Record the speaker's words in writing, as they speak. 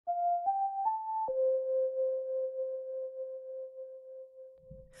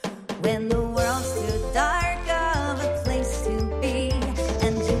when the world's too dark of a place to be,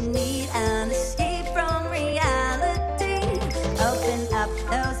 and you need an escape from reality. Open up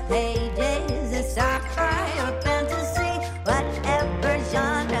those pages, it's sci-fi or fantasy, whatever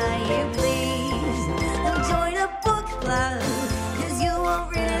genre you please. And join a book club, 'cause you won't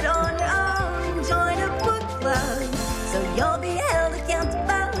read it on your own. Join a book club, so you'll be held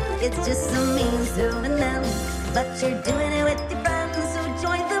accountable. It's just a means to an end, but you're doing it with your friends, so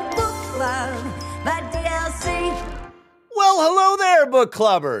join the book club by DLC. Well, hello there, book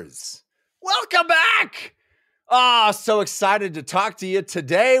clubbers. Welcome back. So excited to talk to you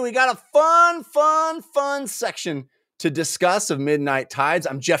today. We got a fun section to discuss of Midnight Tides.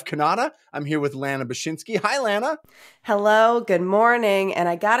 I'm Jeff Kanata. I'm here with Lana Bashinsky. Hi, Lana. Hello, good morning. And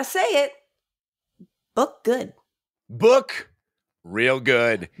I gotta say it, book good. Book real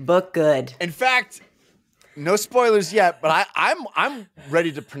good. Book good. In fact, no spoilers yet, but I'm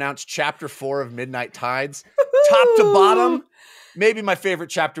ready to pronounce chapter 4 of Midnight Tides, top to bottom, maybe my favorite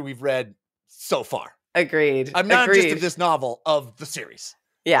chapter we've read so far. Agreed. I'm not just of this novel, of the series.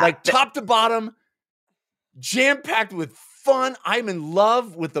 Yeah. Like top to bottom, jam-packed with fun. I'm in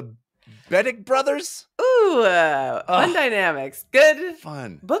love with the Benedict brothers. Ooh, fun dynamics. Good.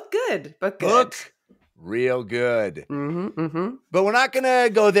 Fun. Book good. Book good. Book real good. Mm-hmm. But we're not going to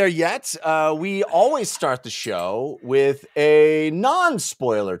go there yet. We always start the show with a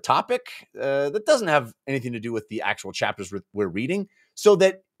non-spoiler topic that doesn't have anything to do with the actual chapters we're reading, so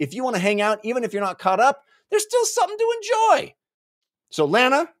that if you want to hang out, even if you're not caught up, there's still something to enjoy. So,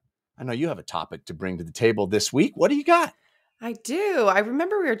 Lana, I know you have a topic to bring to the table this week. What do you got? I do. I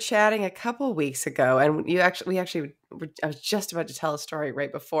remember we were chatting a couple weeks ago, and I was just about to tell a story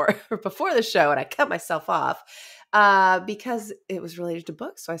right before the show, and I cut myself off because it was related to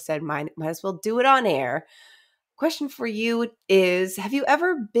books. So I said, might as well do it on air. Question for you is, have you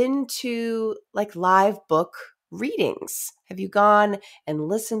ever been to like live book readings? Have you gone and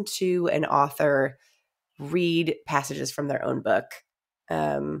listened to an author read passages from their own book?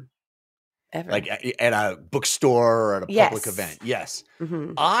 Ever. Like at a bookstore or at a public event? Yes.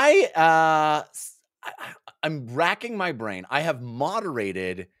 Mm-hmm. I'm racking my brain. I have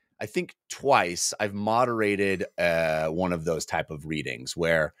moderated, I think twice, I've moderated one of those type of readings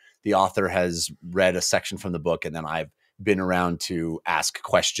where the author has read a section from the book, and then I've been around to ask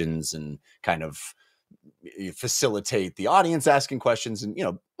questions and kind of facilitate the audience asking questions and,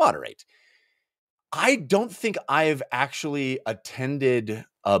 moderate. I don't think I've actually attended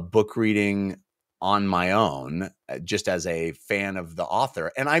a book reading on my own, just as a fan of the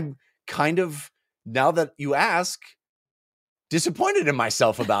author. And I'm kind of, now that you ask, disappointed in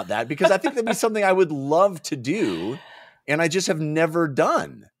myself about that, because I think that'd be something I would love to do, and I just have never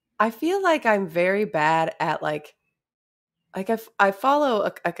done. I feel like I'm very bad at I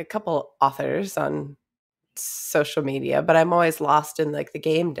follow a couple authors on social media, but I'm always lost in like the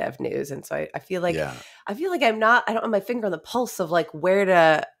game dev news, and so I feel like I don't have my finger on the pulse of like where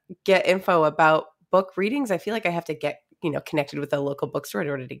to get info about book readings. I feel like I have to get connected with a local bookstore in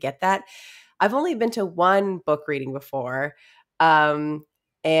order to get that. I've only been to one book reading before, and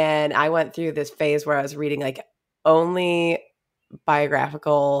I went through this phase where I was reading like only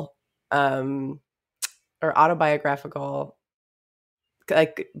biographical or autobiographical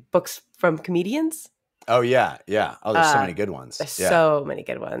like books from comedians. Oh, yeah. Yeah. Oh, there's so many good ones. There's so many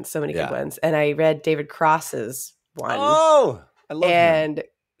good ones. Good ones. And I read David Cross's one. Oh, I love him. And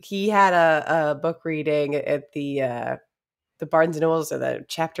he had a book reading at the Barnes and Nobles, or the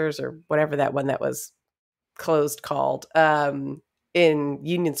Chapters, or whatever that one that was closed called, in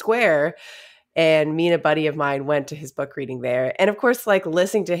Union Square. And me and a buddy of mine went to his book reading there. And of course, like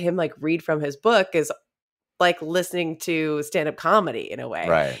listening to him like read from his book is like listening to stand-up comedy in a way.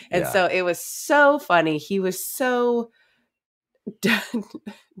 Right. And so it was so funny. He was so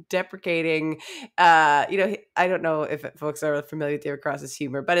deprecating. I don't know if folks are familiar with David Cross's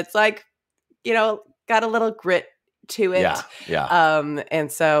humor, but it's like, got a little grit to it. Yeah.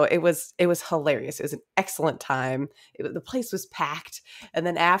 And so it was hilarious. It was an excellent time. The place was packed. And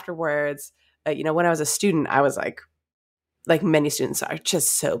then afterwards, when I was a student, I was like many students are,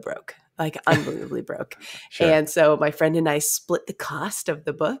 just so broke. Like unbelievably broke. Sure. And so my friend and I split the cost of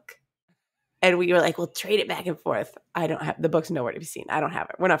the book, and we were like, we'll trade it back and forth. I don't have the book's nowhere to be seen. I don't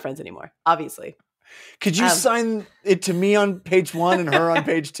have it. We're not friends anymore, obviously. Could you sign it to me on page 1 and her on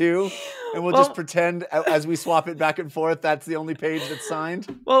page 2? And we'll just pretend as we swap it back and forth, that's the only page that's signed.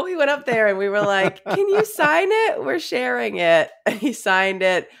 Well, we went up there and we were like, can you sign it? We're sharing it. And he signed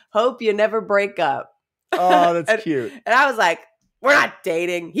it. Hope you never break up. Oh, that's cute. And I was like, we're not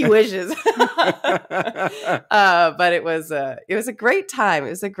dating. He wishes. But it was a great time. It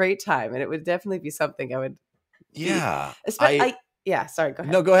was a great time. And it would definitely be something I would Yeah. yeah, sorry, go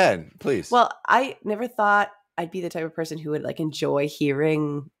ahead. No, go ahead, please. Well, I never thought I'd be the type of person who would like enjoy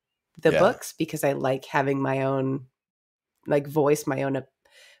hearing the books because I like having my own like voice, my own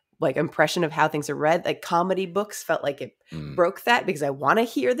like impression of how things are read. Like comedy books felt like it broke that because I want to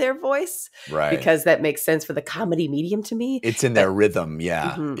hear their voice. Right. Because that makes sense for the comedy medium to me. It's in their rhythm.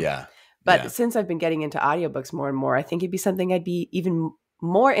 Yeah. Mm-hmm. Yeah. But since I've been getting into audiobooks more and more, I think it'd be something I'd be even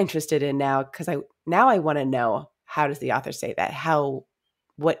more interested in now because I want to know, how does the author say that?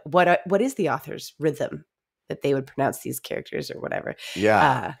 What is the author's rhythm that they would pronounce these characters or whatever?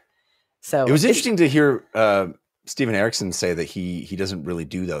 Yeah. So it was interesting to hear Steven Erikson say that he doesn't really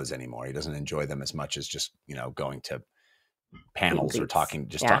do those anymore. He doesn't enjoy them as much as just, going to panels or talking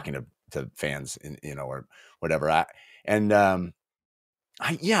to fans, or whatever. I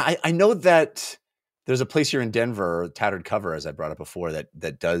know that there's a place here in Denver, Tattered Cover, as I brought up before,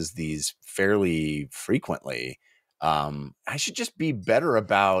 that does these fairly frequently. I should just be better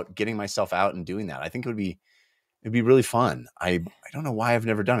about getting myself out and doing that. I think it'd be really fun. I don't know why I've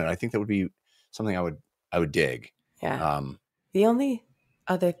never done it. I think that would be something I would dig. Yeah. The only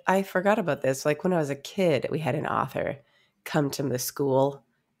other, I forgot about this. Like when I was a kid, we had an author come to the school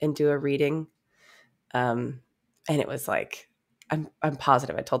and do a reading. And it was like, I'm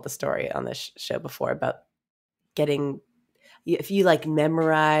positive I told the story on this show before about getting, if you like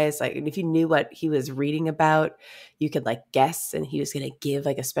memorize, like if you knew what he was reading about, you could like guess, and he was going to give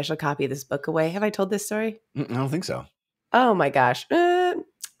like a special copy of this book away. Have I told this story? I don't think so. Oh my gosh.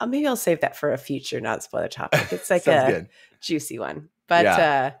 Maybe I'll save that for a future not spoiler topic. It's like a juicy one.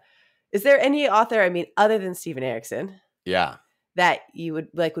 But is there any author, other than Steven Erikson? Yeah. That you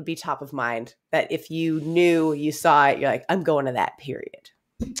would be top of mind, that if you knew, you saw it, you're like, I'm going to that period?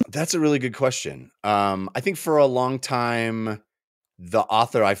 That's a really good question. I think for a long time, the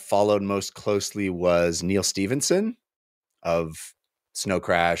author I followed most closely was Neil Stephenson of Snow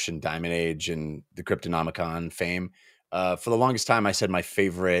Crash and Diamond Age and the Cryptonomicon fame. For the longest time, I said my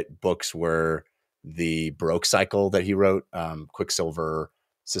favorite books were the Baroque cycle that he wrote, Quicksilver,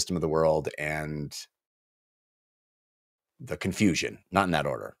 System of the World, and The Confusion. Not in that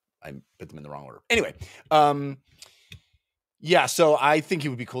order. I put them in the wrong order. Anyway, so I think it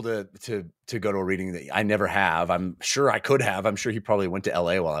would be cool to go to a reading that I never have. I'm sure I could have. I'm sure he probably went to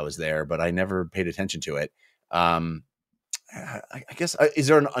LA while I was there, but I never paid attention to it. I guess, is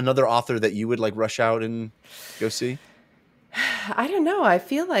there another author that you would like rush out and go see? I don't know. I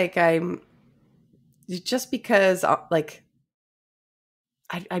feel like I'm just because like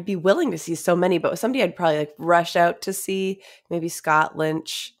I'd be willing to see so many, but somebody I'd probably like rush out to see, maybe Scott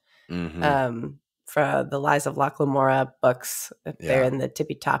Lynch, for the Lies of Locke Lamora books. They're in the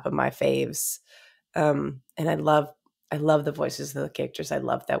tippy top of my faves. And I love the voices of the characters. I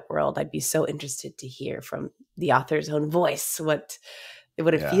love that world. I'd be so interested to hear from the author's own voice what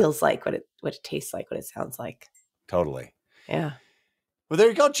it feels like, what it tastes like, what it sounds like. Totally. Yeah. Well, there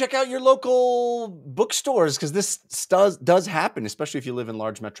you go. Check out your local bookstores, because this does happen, especially if you live in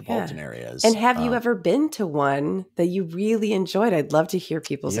large metropolitan areas. And have you ever been to one that you really enjoyed? I'd love to hear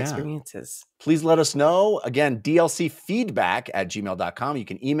people's experiences. Please let us know. Again, dlcfeedback@gmail.com. You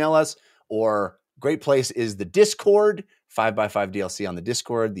can email us, or great place is the Discord, 5x5 DLC on the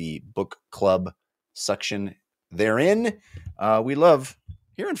Discord, the book club section therein. We love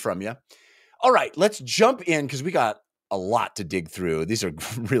hearing from you. All right, let's jump in, because we got a lot to dig through. These are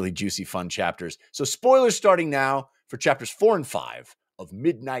really juicy, fun chapters. So spoilers starting now for chapters 4 and 5 of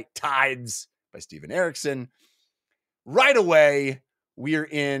Midnight Tides by Steven Erikson. Right away, we're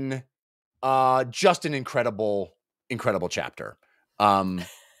in just an incredible chapter.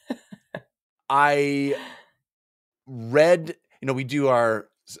 I read, we do our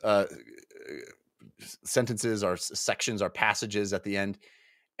sentences, our sections, our passages at the end.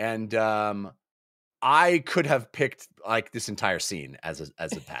 And I could have picked like this entire scene as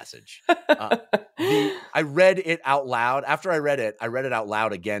a passage. I read it out loud. After I read it out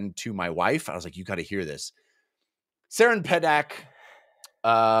loud again to my wife. I was like, you got to hear this. Saren Pedak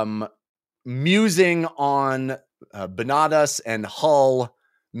musing on Benadas and Hull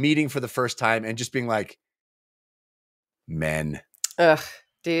meeting for the first time and just being like, men. Ugh,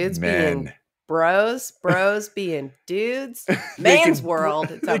 dudes men. Being bros being dudes. Man's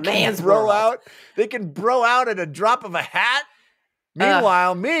world. It's a man's world. They can bro out at a drop of a hat.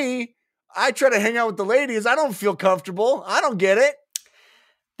 Meanwhile, me, I try to hang out with the ladies. I don't feel comfortable. I don't get it.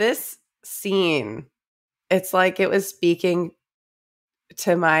 This scene, it's like it was speaking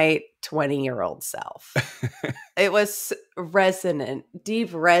to my 20-year-old self. It was resonant, deep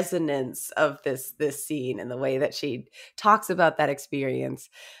resonance of this scene and the way that she talks about that experience.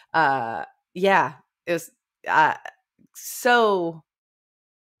 Yeah, it was so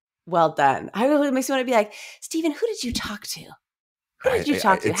well done. It makes me want to be like, Steven, who did you talk to? Who did you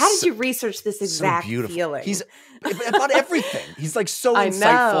talk to? How did you research this exact feeling? He's about everything. He's like so I insightful.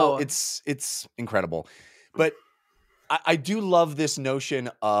 know. It's incredible. But I do love this notion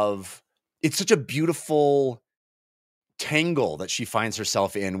of, it's such a beautiful tangle that she finds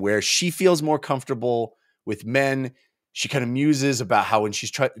herself in, where she feels more comfortable with men. She kind of muses about how when she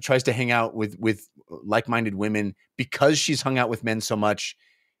tries to hang out with like-minded women, because she's hung out with men so much,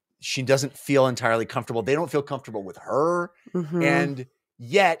 she doesn't feel entirely comfortable. They don't feel comfortable with her. Mm-hmm. And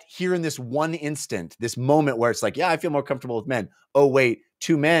yet here in this one instant, this moment where it's like, yeah, I feel more comfortable with men. Oh, wait,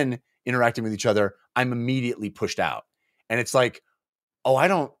 two men interacting with each other, I'm immediately pushed out. And it's like, oh, I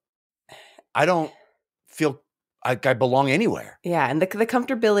don't feel like I belong anywhere. Yeah. And the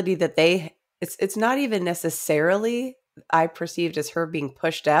comfortability that it's not even necessarily I perceived as her being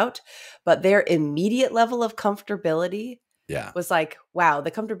pushed out, but their immediate level of comfortability was like, wow,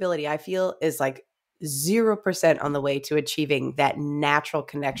 the comfortability I feel is like 0% on the way to achieving that natural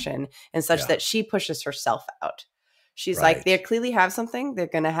connection, and such that she pushes herself out. She's like, they clearly have something. They're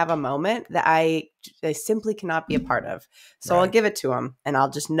going to have a moment that I simply cannot be a part of. So I'll give it to them, and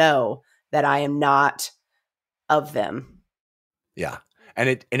I'll just know that I am not of them. Yeah. And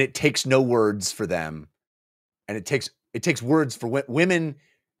it takes no words for them. And it takes words for women.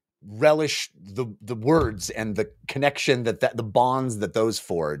 Relish the words and the connection that the bonds that those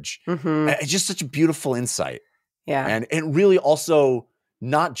forge. Mm-hmm. It's just such a beautiful insight. Yeah. And it really also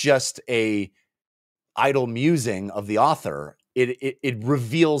not just a idle musing of the author. It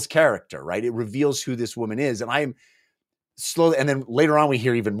reveals character, right? It reveals who this woman is. And I'm slowly, and then later on we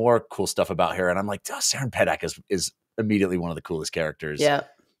hear even more cool stuff about her. And I'm like, Saren Pedak is immediately one of the coolest characters. Yeah.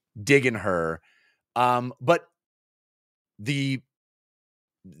 Digging her. But the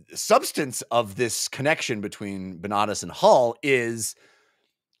substance of this connection between Benatas and Hull is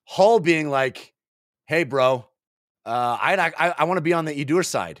Hull being like, hey bro, I want to be on the Idur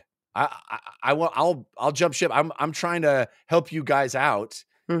side. I'll jump ship. I'm trying to help you guys out.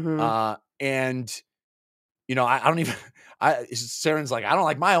 Mm-hmm. And you know, I don't even, Saren's like, I don't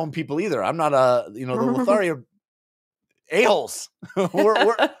like my own people either. I'm not the Lotharia a-holes.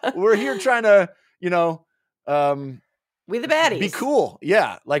 we're here trying to, we the baddies. Be cool.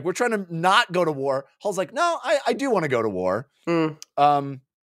 Yeah. Like, we're trying to not go to war. Hull's like, no, I do want to go to war.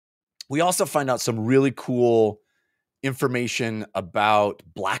 We also find out some really cool information about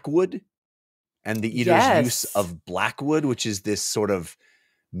Blackwood and the Eater's use of Blackwood, which is this sort of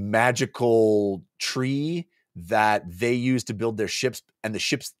magical tree that they use to build their ships, and the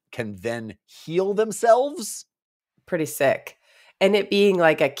ships can then heal themselves. Pretty sick. And it being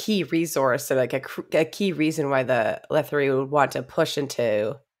like a key resource, or like a key reason why the Lethari would want to push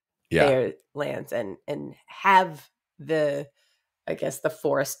into their lands and have the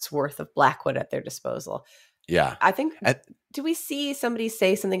forest's worth of Blackwood at their disposal. Yeah. I think, do we see somebody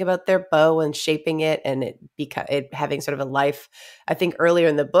say something about their bow and shaping it and it having sort of a life? I think earlier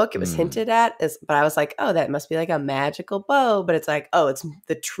in the book it was hinted at, but I was like, oh, that must be like a magical bow. But it's like, oh, it's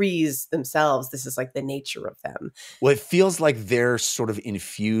the trees themselves. This is like the nature of them. Well, it feels like they're sort of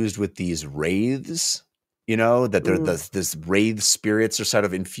infused with these wraiths, that they're this wraith spirits are sort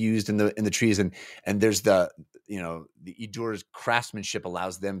of infused in the trees. And there's the Idur's craftsmanship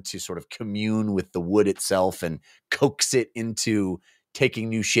allows them to sort of commune with the wood itself and coax it into taking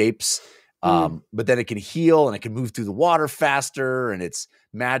new shapes. But then it can heal and it can move through the water faster, and it's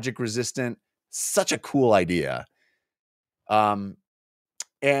magic resistant. Such a cool idea. And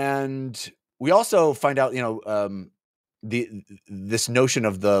we also find out, this notion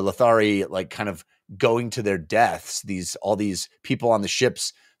of the Lethari, like, kind of going to their deaths, all these people on the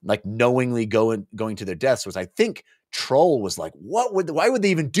ships, like, knowingly going to their deaths, was, I think, Troll was like, why would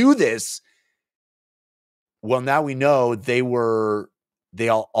they even do this? Well, now we know they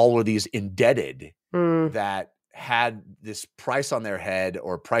all were these indebted that had this price on their head,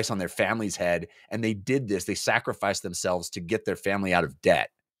 or price on their family's head. And they did this. They sacrificed themselves to get their family out of debt.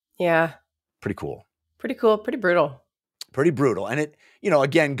 Yeah. Pretty cool. Pretty cool. Pretty brutal. Pretty brutal. And it,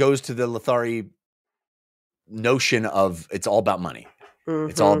 again, goes to the Lethari notion of it's all about money. Mm-hmm.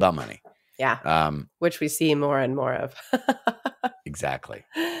 It's all about money. Yeah. Which we see more and more of. Exactly.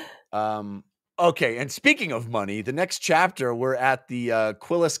 Okay. And speaking of money, the next chapter, we're at the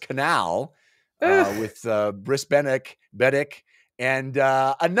Quillis Canal with Briss Beddick and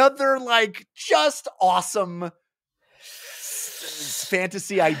another, like, just awesome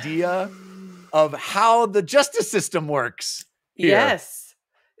fantasy idea of how the justice system works here. Yes.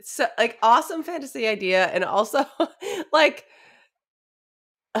 So like awesome fantasy idea. And also like,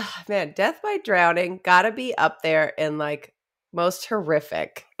 man, death by drowning gotta be up there in like most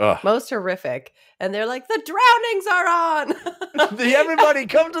horrific. Most horrific. And they're like, the drownings are on. Everybody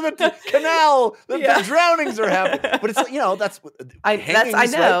come to the canal. The drownings are happening. But it's, you know, I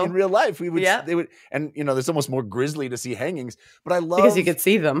know. Right? In real life, they would, and you know, there's almost more grisly to see hangings, but I love. Because you could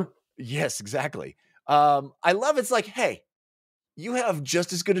see them. Yes, exactly. I love it's like, hey, you have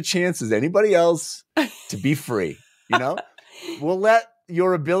just as good a chance as anybody else to be free. You know, we'll let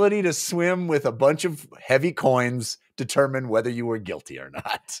your ability to swim with a bunch of heavy coins determine whether you were guilty or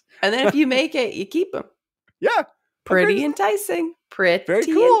not. And then if you make it, you keep them. Yeah. Pretty enticing. Very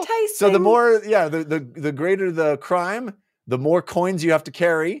cool. Enticing. So the more, the greater the crime, the more coins you have to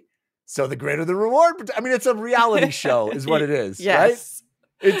carry. So the greater the reward. I mean, it's a reality show is what it is. Yes.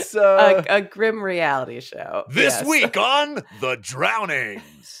 Right? It's a grim reality show. This week on The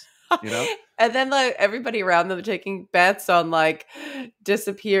Drownings. You know? And then like everybody around them taking bets on like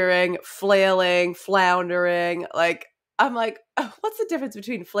disappearing, flailing, floundering. Like I'm like, oh, what's the difference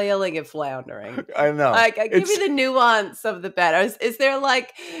between flailing and floundering? I know. Like, give me the nuance of the bet. Is there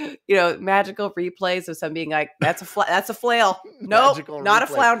like, you know, magical replays of some being like, that's a flail? Nope, not a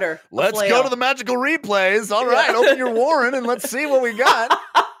flounder. Let's go to the magical replays. All right, open your warrant and let's see what we got.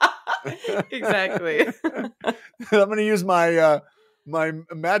 Exactly. I'm going to use my my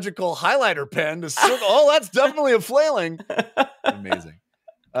magical highlighter pen to circle. Oh, that's definitely a flailing. Amazing.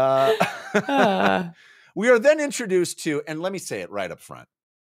 We are then introduced to, and let me say it right up front.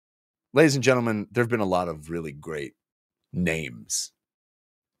 Ladies and gentlemen, there have been a lot of really great names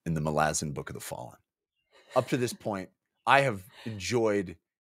in the Malazan Book of the Fallen. Up to this point, I have enjoyed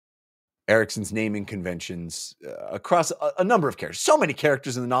Erikson's naming conventions across a number of characters. So many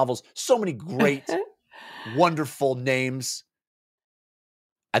characters in the novels, so many great, wonderful names.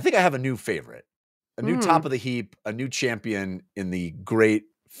 I think I have a new favorite, a new top of the heap, a new champion in the great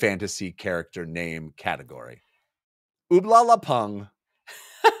fantasy character name category. Ooblala Pung.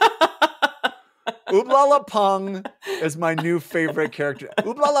 Ooblala Pung is my new favorite character.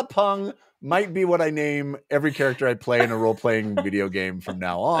 Ooblala Pung might be what I name every character I play in a role-playing video game from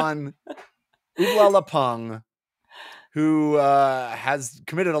now on. Ooblala Pung, who has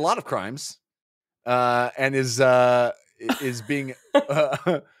committed a lot of crimes and is being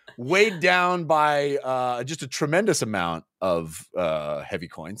weighed down by just a tremendous amount of heavy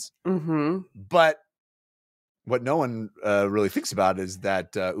coins. Mm-hmm. But what no one really thinks about is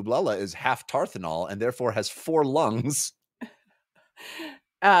that Ooblala is half Tarthanol and therefore has 4 lungs.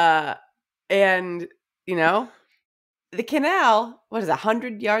 And, you know, the canal, what is it,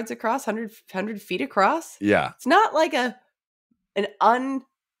 100 yards across, 100 feet across? Yeah. It's not like an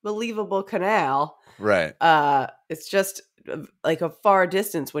unbelievable canal. Right. It's just like a far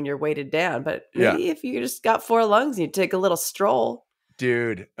distance when you're weighted down. But maybe if you just got 4 lungs and you take a little stroll.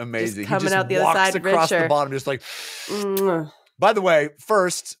 Dude, amazing. Just coming he just out the walks other side across richer. the bottom, just like. By the way,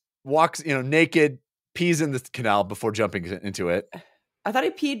 first walks, naked, pees in the canal before jumping into it. I thought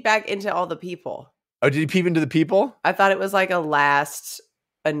he peed back into all the people. Oh, did he pee into the people? I thought it was like a last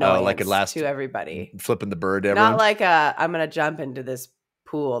annoyance to everybody. Flipping the bird to everyone? Not like I'm going to jump into this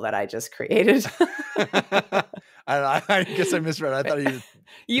pool that I just created. I guess I misread. I thought he.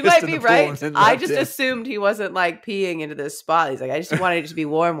 You might be right. I just assumed he wasn't like peeing into this spot. He's like, I just wanted it to be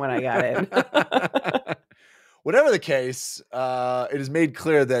warm when I got in. Whatever the case, it is made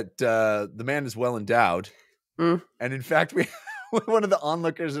clear that the man is well endowed, and in fact, one of the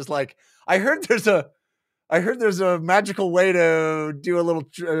onlookers is like, I heard there's a magical way to do a little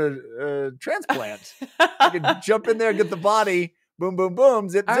transplant. You can jump in there, get the body, boom, boom, boom,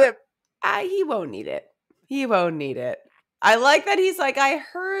 zip, zip. He won't need it. He won't need it. I like that he's like, I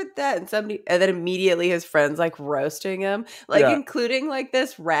heard that, and then immediately his friends like roasting him, like including like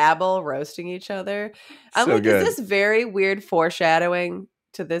this rabble roasting each other. I'm so like, good. Is this very weird foreshadowing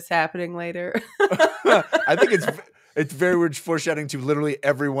to this happening later? I think it's very weird foreshadowing to literally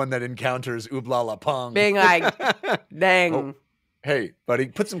everyone that encounters Ooblala Pung. Being like, dang. Oh, hey, buddy,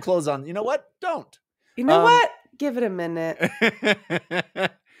 put some clothes on. You know what? Don't. You know what? Give it a minute.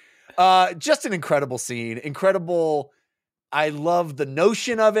 Just an incredible scene. Incredible. I love the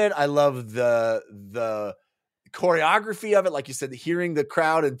notion of it. I love the choreography of it. Like you said, hearing the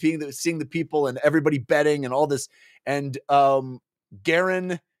crowd and seeing the people and everybody betting and all this. And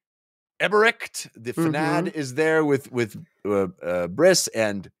Garen Ebericht, the Fanad, is there with Briss,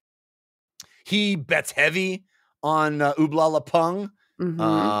 and he bets heavy on Ooblala Pung.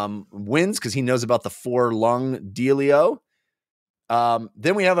 Wins because he knows about the 4 lung dealio.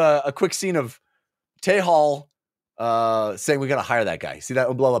 Then we have a quick scene of Tae-hall saying we got to hire that guy. See that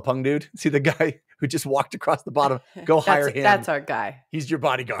Umbrella Pung dude? See the guy who just walked across the bottom? Go hire him. That's our guy. He's your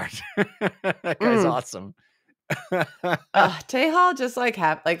bodyguard. That guy's awesome. Tae-hall just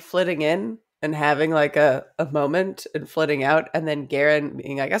like flitting in and having like a moment and flitting out, and then Garen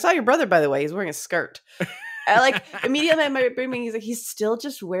being like, I saw your brother, by the way. He's wearing a skirt. Like immediately my brain, he's like, he's still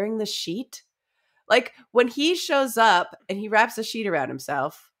just wearing the sheet. Like when he shows up and he wraps a sheet around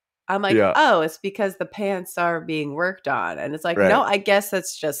himself, I'm like, oh, it's because the pants are being worked on. And it's like, no, I guess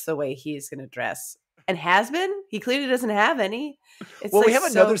that's just the way he's going to dress. And has been. He clearly doesn't have any. It's well, we have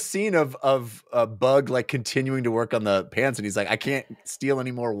another scene of Bug like continuing to work on the pants, and he's like, I can't steal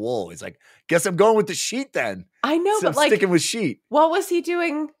any more wool. He's like, guess I'm going with the sheet then. I know, so but like sticking with sheet. What was he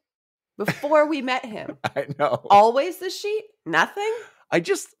doing before we met him? I know. Always the sheet? Nothing?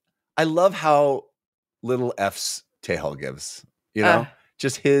 I love how little F's Tae-hall gives. You know?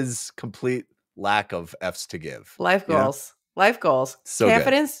 Just his complete lack of F's to give. Life goals. You know? Life goals. So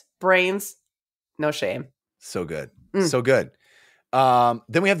confidence, good. Brains, no shame. So good. So good.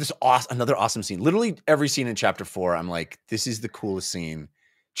 Then we have this another awesome scene. Literally every scene in chapter 4, I'm like, this is the coolest scene.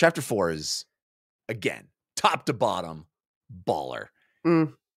 Chapter 4 is, again, top to bottom, baller.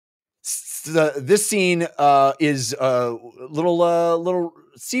 This scene is a little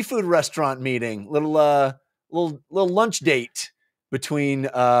seafood restaurant meeting, little lunch date between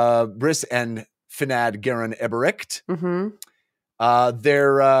Briss and Finad Garen Ebericht.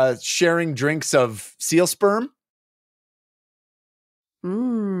 They're sharing drinks of seal sperm.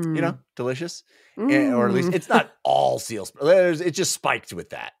 You know, delicious. Or at least it's not all seal sperm. It's just spiked with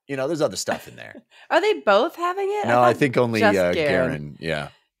that. You know, there's other stuff in there. Are they both having it? No, I think only Garen. Yeah.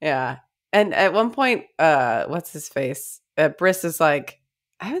 Yeah. And at one point, what's his face? Briss is like,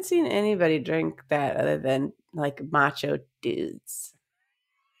 I haven't seen anybody drink that other than like macho dudes.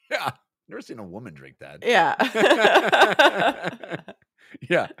 Yeah. Never seen a woman drink that. Yeah.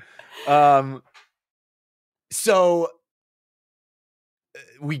 Yeah. So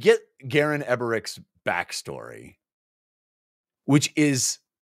we get Garen Ebericht's backstory, which is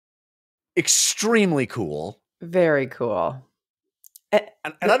extremely cool. Very cool. And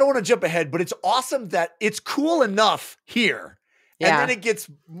I don't want to jump ahead, but it's awesome that it's cool enough here. Yeah. And then it gets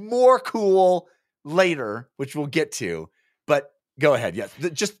more cool later, which we'll get to. But go ahead. Yes.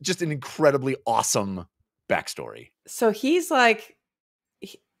 Just an incredibly awesome backstory. So he's like,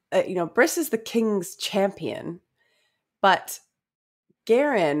 Briss is the king's champion, but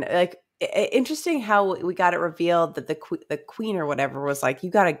Garen, like, interesting how we got it revealed that the queen or whatever was like, you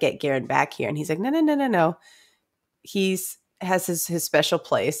got to get Garen back here. And he's like, no. Has his special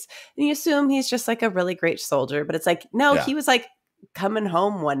place. And you assume he's just like a really great soldier, but it's like, no, He was like coming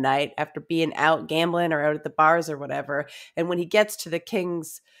home one night after being out gambling or out at the bars or whatever. And when he gets to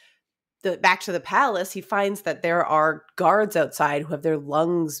back to the palace, he finds that there are guards outside who have their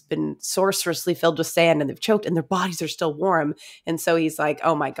lungs been sorcerously filled with sand and they've choked and their bodies are still warm. And so he's like,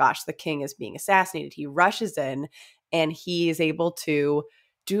 oh my gosh, the king is being assassinated. He rushes in and he is able to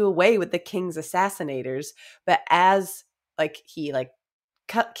do away with the king's assassinators. But as he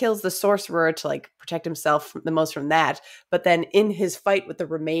kills the sorcerer to like protect himself the most from that. But then in his fight with the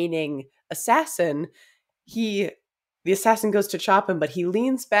remaining assassin, the assassin goes to chop him, but he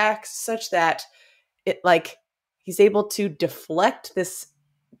leans back such that it like he's able to deflect this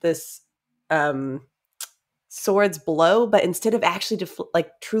sword's blow, but instead of actually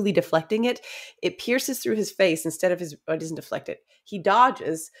truly deflecting it, it pierces through his face instead of it doesn't deflect it. He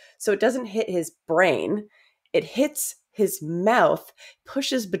dodges, so it doesn't hit his brain. It hits his mouth,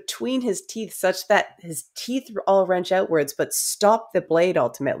 pushes between his teeth such that his teeth all wrench outwards, but stop the blade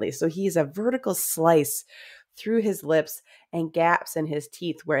ultimately. So he's a vertical slice through his lips and gaps in his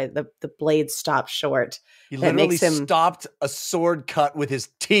teeth where the blade stops short. He literally stopped a sword cut with his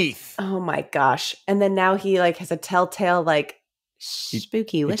teeth. Oh my gosh. And then now he like has a telltale like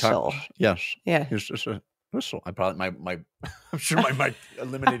spooky whistle. Yes. Yeah. It's just a whistle. I probably I'm sure my mic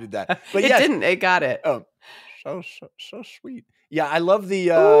eliminated that. But it didn't. It got it. Oh. So sweet. Yeah, I love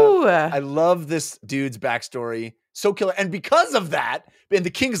I love this dude's backstory. So killer. And because of that, and the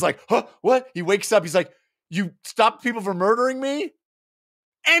king's like, huh, what? He wakes up, he's like, you stopped people from murdering me?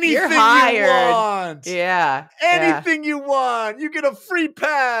 Anything You're hired. You want. Yeah. Anything you want. You get a free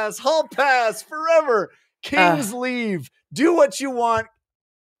pass, hall pass forever. King's leave. Do what you want.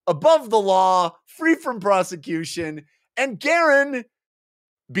 Above the law, free from prosecution. And Garen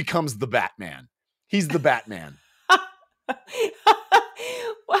becomes the Batman. He's the Batman.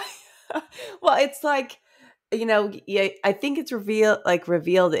 Well, it's like, I think it's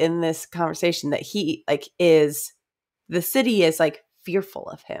revealed in this conversation that he like is the city is like fearful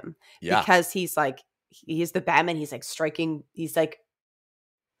of him because he's the Batman. He's like striking. He's like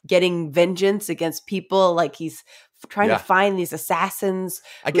getting vengeance against people. Like he's trying to find these assassins.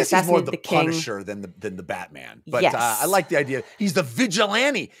 I guess he's more the Punisher than the Batman. But I like the idea. He's the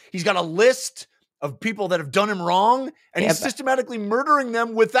vigilante. He's got a list of people that have done him wrong, and he's systematically murdering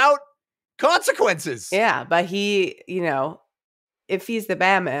them without consequences. Yeah, but he, if he's the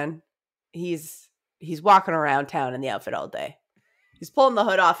Batman, he's walking around town in the outfit all day. He's pulling the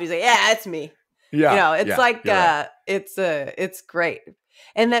hood off. He's like, yeah, it's me. Yeah. It's great.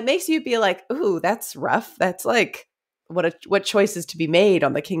 And that makes you be like, ooh, that's rough. That's like what choices to be made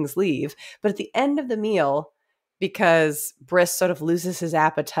on the King's leave. But at the end of the meal, because Briss sort of loses his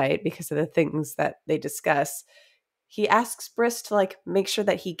appetite because of the things that they discuss, he asks Briss to like make sure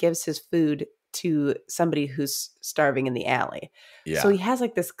that he gives his food to somebody who's starving in the alley. Yeah. So he has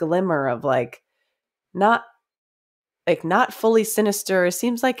like this glimmer of like not fully sinister.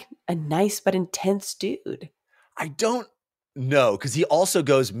 Seems like a nice but intense dude. I don't know, because he also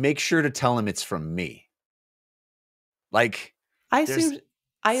goes, make sure to tell him it's from me. Like I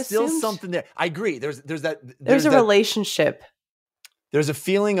assumed something there. I agree. There's a relationship. There's a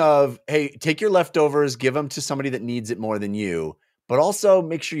feeling of, hey, take your leftovers, give them to somebody that needs it more than you, but also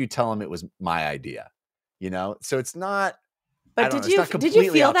make sure you tell him it was my idea. So it's not. But did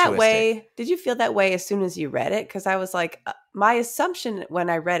you feel that way? Did you feel that way as soon as you read it? Because I was like, my assumption when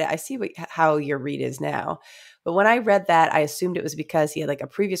I read it, I see how your read is now. But when I read that, I assumed it was because he had like a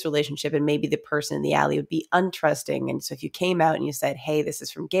previous relationship and maybe the person in the alley would be untrusting. And so if you came out and you said, hey, this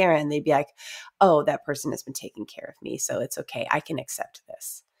is from Garen, they'd be like, oh, that person has been taking care of me. So it's okay. I can accept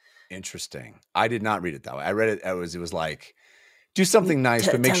this. Interesting. I did not read it that way. I read it. It was like, do something nice,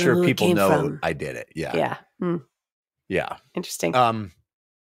 but make sure people know I did it. Yeah. Yeah. Mm. Yeah. Interesting.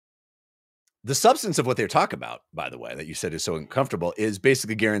 The substance of what they're talking about, by the way, that you said is so uncomfortable, is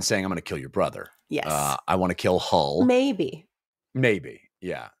basically Garen saying, I'm going to kill your brother. Yes. I want to kill Hull. Maybe.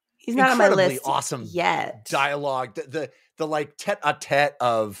 Yeah. He's not on my list awesome yet. Dialogue. The like tete-a-tete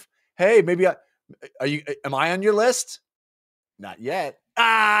of, hey, maybe am I on your list? Not yet.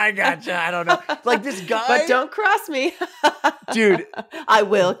 I gotcha. I don't know. Like this guy. But don't cross me. Dude. I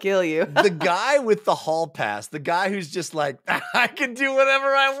will kill you. The guy with the hall pass, the guy who's just like, I can do whatever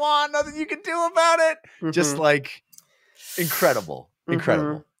I want. Nothing you can do about it. Mm-hmm. Just like incredible. Mm-hmm.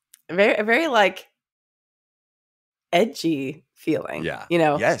 Incredible. Very, very like edgy feeling. Yeah.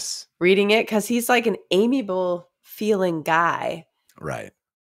 Yes. Reading it because he's like an amiable feeling guy. Right.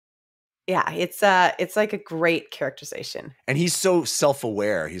 Yeah, it's like a great characterization. And he's so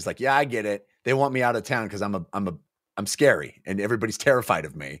self-aware. He's like, yeah, I get it. They want me out of town because I'm scary and everybody's terrified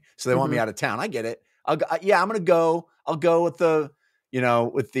of me. So they want me out of town. I get it. I'm going to go. I'll go with the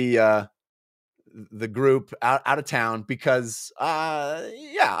group out of town because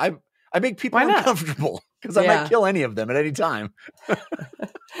I make people uncomfortable because I might kill any of them at any time.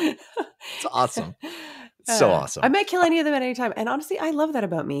 It's awesome. It's so awesome. I might kill any of them at any time. And honestly, I love that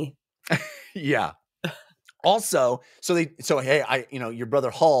about me. Yeah. Also, hey, your brother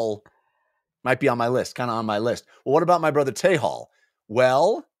Hull might be on my list, kind of on my list. Well, what about my brother Tehal?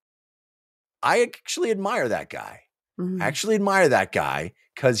 Well, I actually admire that guy. Mm-hmm. I actually admire that guy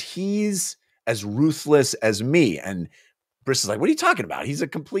because he's as ruthless as me. And Briss is like, what are you talking about? He's a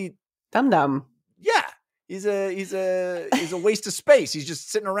complete dum-dum. Yeah. He's a waste of space. He's just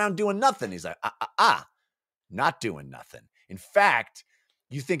sitting around doing nothing. He's like, not doing nothing. In fact,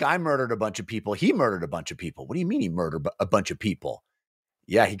 you think I murdered a bunch of people. He murdered a bunch of people. What do you mean he murdered a bunch of people?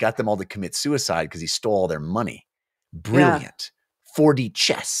 Yeah, he got them all to commit suicide because he stole all their money. Brilliant. Yeah. 4D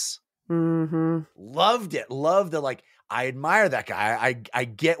chess. Mm-hmm. Loved it. Loved it. Like, I admire that guy. I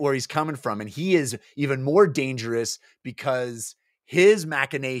get where he's coming from. And he is even more dangerous because his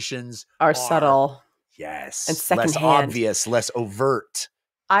machinations are subtle. Yes. And secondhand. Less obvious, less overt.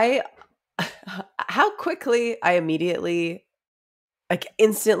 How quickly I immediately... Like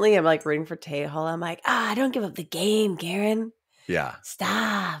instantly, I'm like rooting for Tehal. I'm like, don't give up the game, Garen. Yeah.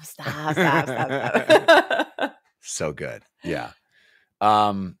 Stop. So good. Yeah.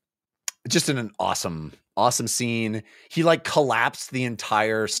 Just an awesome scene. He like collapsed the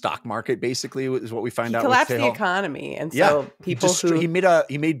entire stock market. Basically, is what we find out. Collapsed with the economy, and so people he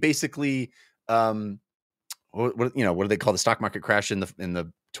made basically what do they call the stock market crash in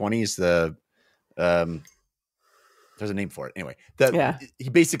the 20s? There's a name for it. Anyway, he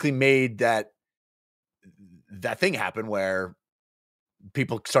basically made that thing happen where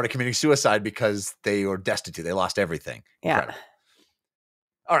people started committing suicide because they were destitute. They lost everything. Yeah. Incredible.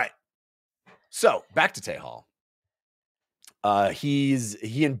 All right. So back to Tehal.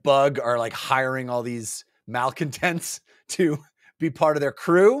 He and Bug are like hiring all these malcontents to be part of their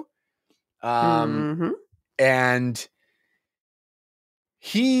crew. And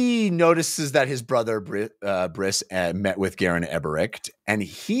he notices that his brother Briss met with Garen Eberict, and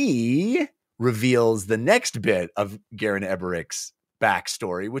he reveals the next bit of Garen Ebericht's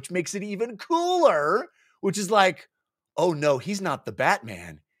backstory, which makes it even cooler, which is like, oh no, he's not the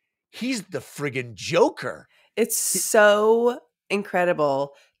Batman. He's the friggin' Joker. It's so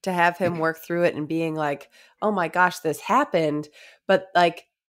incredible to have him work through it and being like, oh my gosh, this happened. But like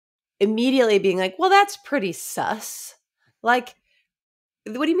immediately being like, well, that's pretty sus. Like,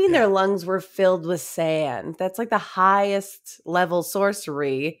 what do you mean their lungs were filled with sand? That's like the highest level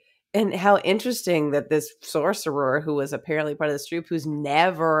sorcery. And how interesting that this sorcerer, who was apparently part of this troop, who's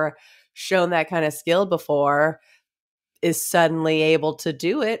never shown that kind of skill before, is suddenly able to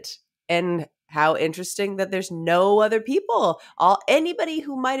do it. And how interesting that there's no other people, anybody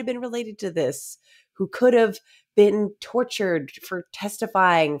who might have been related to this, who could have been tortured for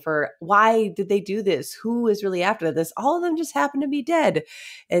testifying for why did they do this? Who is really after this? All of them just happen to be dead.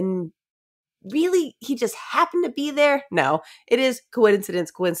 And really, he just happened to be there? No, it is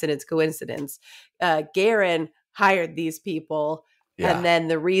coincidence. Garen hired these people. Yeah. And then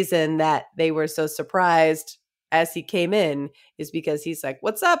the reason that they were so surprised as he came in is because he's like,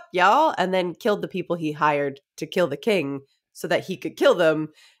 what's up, y'all? And then killed the people he hired to kill the king so that he could kill them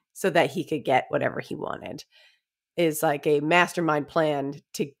so that he could get whatever he wanted. Is like a mastermind plan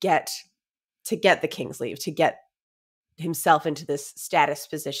to get the king's leave, to get himself into this status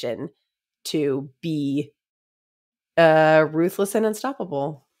position to be ruthless and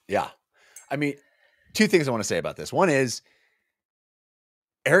unstoppable. Yeah. I mean, two things I want to say about this. One is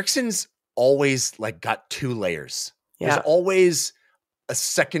Erikson's always like got two layers. Yeah. There's always a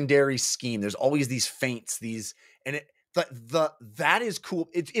secondary scheme. There's always these feints, that is cool.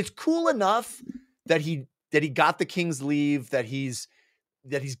 It's cool enough that he got the king's leave, that he's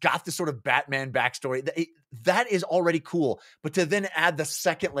got this sort of Batman backstory. That is already cool. But to then add the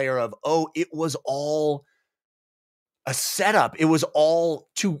second layer of, oh, it was all a setup. It was all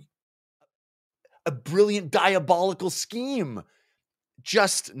a brilliant diabolical scheme.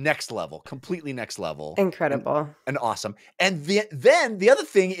 Just next level, completely next level. Incredible. And awesome. And then the other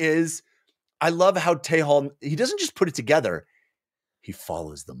thing is, I love how Tehal, he doesn't just put it together. He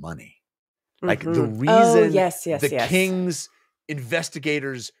follows the money. Like the reason the king's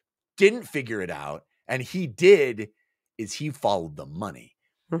investigators didn't figure it out and he did is he followed the money.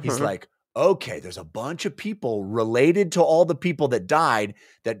 He's like, okay, there's a bunch of people related to all the people that died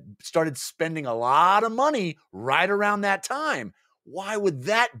that started spending a lot of money right around that time. Why would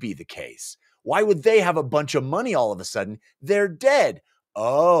that be the case? Why would they have a bunch of money all of a sudden? They're dead.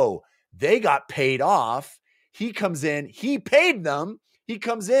 Oh, they got paid off. He comes in. He paid them. He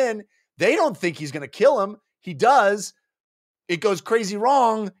comes in. They don't think he's going to kill him. He does. It goes crazy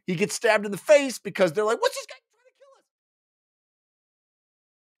wrong. He gets stabbed in the face because they're like, what's this guy trying to kill us?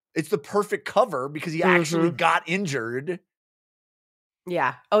 It's the perfect cover because he actually got injured.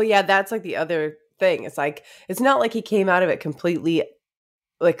 Yeah. Oh, yeah. That's like the other thing. It's like, it's not like he came out of it completely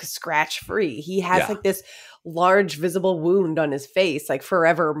like scratch free. He has like this large visible wound on his face, like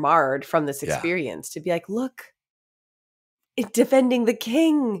forever marred from this experience to be like, look, it's defending the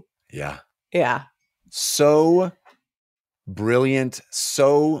king. Yeah. Yeah. So brilliant,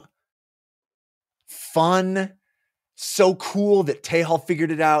 so fun, so cool that Tehal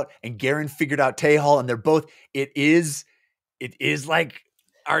figured it out and Garen figured out Tehal, and they're both, it is like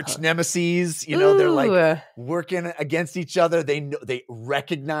arch nemesis, you know. They're like working against each other. They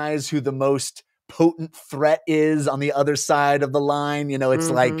recognize who the most potent threat is on the other side of the line. You know, it's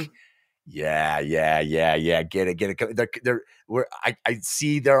like, yeah. Get it. I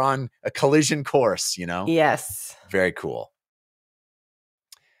see they're on a collision course, you know? Yes. Very cool.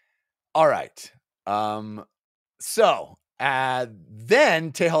 All right. So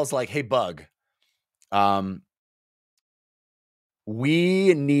then Tehal's like, hey, Bug,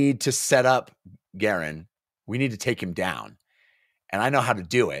 we need to set up Garen. We need to take him down. And I know how to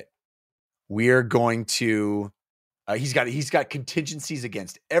do it. We're going to, he's got contingencies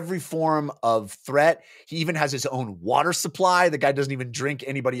against every form of threat. He even has his own water supply. The guy doesn't even drink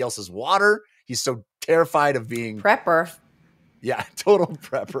anybody else's water. He's so terrified of being prepper. Yeah, total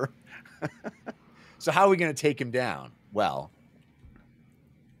prepper. So how are we going to take him down? Well,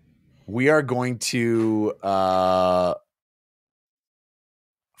 we are going to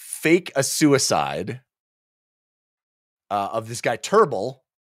fake a suicide of this guy Turble.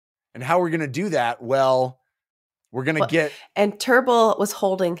 And how we're going to do that? Well, we're going to get... And Turble was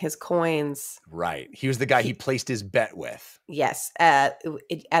holding his coins. Right. He was the guy he placed his bet with. Yes. At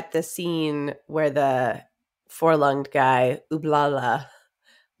the scene where the four-lunged guy, Ublala,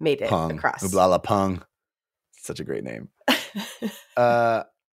 made it Pung. across. Ublala Pung. Such a great name.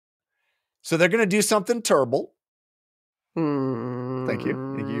 So they're going to do something terrible. Thank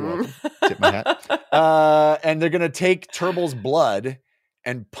you. Thank you. You're welcome. Tip my hat. And they're going to take Turtle's blood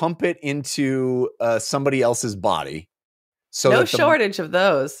and pump it into somebody else's body. So no shortage of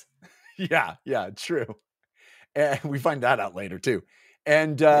those. Yeah, true. And we find that out later too.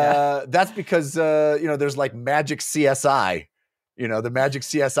 And that's because, there's like magic CSI, the magic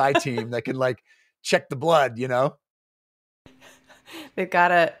CSI team that can like check the blood, They've got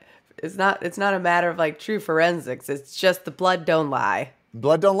to, it's not a matter of like true forensics. It's just the blood don't lie.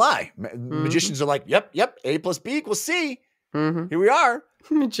 Blood don't lie. Magicians are like, yep, A plus B equals C. Mm-hmm. Here we are.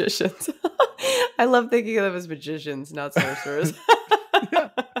 Magicians. I love thinking of them as magicians, not sorcerers. Yeah.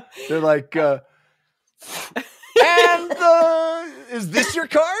 They're like, is this your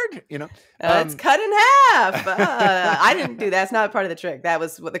card? It's cut in half. I didn't do that. That's not part of the trick. That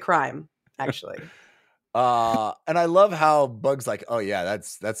was what the crime, actually. And I love how Bug's like, oh yeah,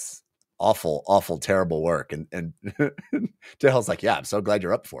 that's awful, terrible work. And Tails like, yeah, I'm so glad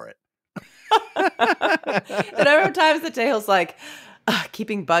you're up for it. The number of times that Tails like,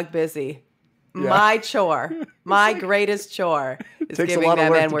 keeping Bug busy. Yeah. My chore, my greatest chore is giving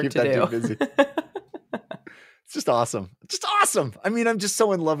that man work to do. Busy. It's just awesome. I mean, I'm just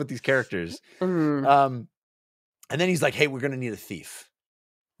so in love with these characters. And then he's like, hey, we're going to need a thief.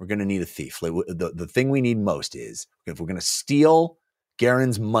 Like, the thing we need most is if we're going to steal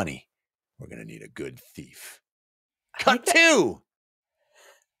Garen's money, we're going to need a good thief. Cut two.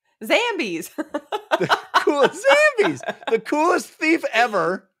 Zambies. The coolest Zambies. The coolest thief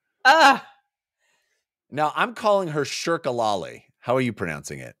ever. Now, I'm calling her Shirkalali. How are you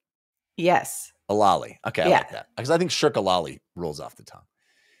pronouncing it? Yes. Alali. Okay, I like that. Because I think Shirkalali rolls off the tongue.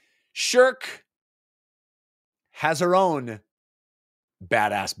 Shirk has her own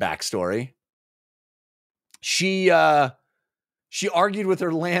badass backstory. She argued with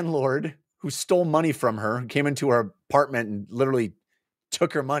her landlord who stole money from her, who came into her apartment and literally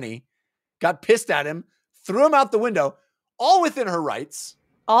took her money, got pissed at him, threw him out the window, all within her rights.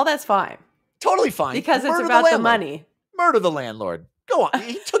 All that's fine. Totally fine. Because it's about the money. Murder the landlord. Go on.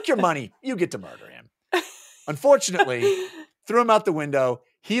 He took your money. You get to murder him. Unfortunately, threw him out the window.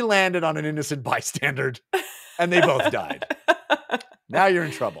 He landed on an innocent bystander and they both died. Now you're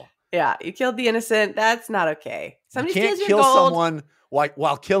in trouble. Yeah. You killed the innocent. That's not okay. Somebody can't kill someone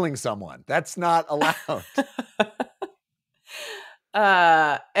while killing someone. That's not allowed.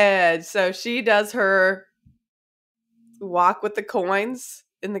 And so she does her walk with the coins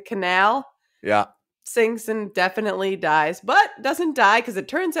in the canal. Yeah. Sinks and definitely dies, but doesn't die because it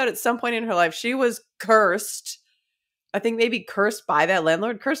turns out at some point in her life she was cursed. I think maybe cursed by that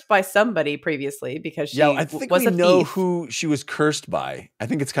landlord, cursed by somebody previously because she I think we know who she was cursed by. I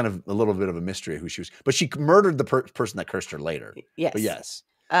think it's kind of a little bit of a mystery who she was, but she murdered the person that cursed her later. Yes. But yes.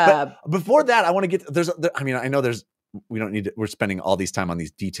 But before that, I want to get, I know we don't need to, we're spending all these time on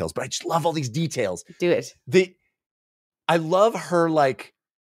these details, but I just love all these details. Do it. I love her like,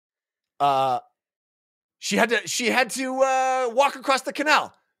 she had to walk across the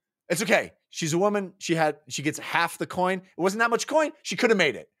canal. It's okay. She's a woman. She gets half the coin. It wasn't that much coin. She could have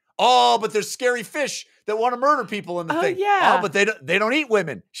made it. Oh, but there's scary fish that want to murder people in the thing. Yeah. Oh, but they don't eat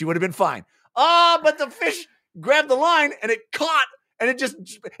women. She would have been fine. Oh, but the fish grabbed the line and it caught and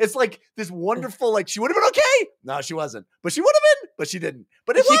it's like this wonderful, like she would have been okay. No, she wasn't. But she would have been, but she didn't.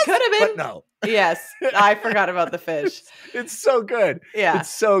 But she could have been. But no. Yes. I forgot about the fish. It's so good. Yeah.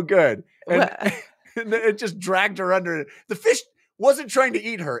 It's so good. And it just dragged her under. The fish wasn't trying to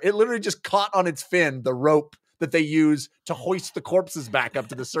eat her. It literally just caught on its fin the rope that they use to hoist the corpses back up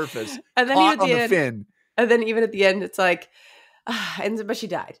to the surface. And then caught on the fin. And then even at the end, it's like, but she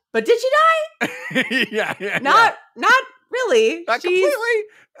died. But did she die? Yeah. Not really. Not completely.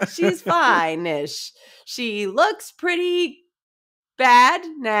 She's fine-ish. She looks pretty bad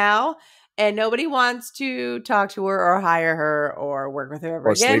now, and nobody wants to talk to her or hire her or work with her ever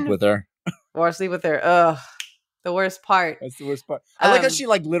again. Or sleep with her. Or sleep with her. Ugh. The worst part. That's the worst part. I like how she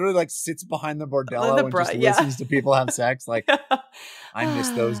like literally like sits behind the bordello and just listens to people have sex. Like, I miss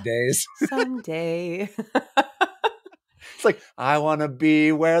those days. Someday. It's like, I want to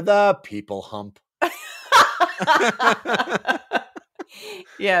be where the people hump.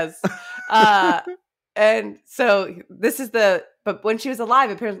 Yes. And so this is but when she was alive,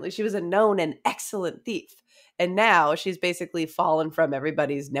 apparently she was a known and excellent thief. And now she's basically fallen from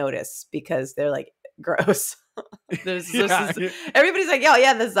everybody's notice because they're like, gross. Everybody's like,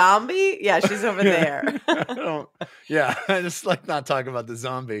 yeah, the zombie. Yeah, she's over there. I just like not talking about the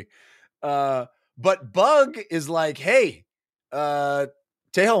zombie. But But Bug is like, hey, Tejo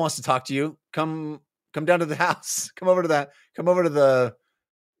wants to talk to you. Come down to the house. Come over to the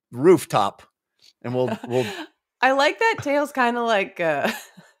rooftop, and we'll. I like that Tejo's kind of like,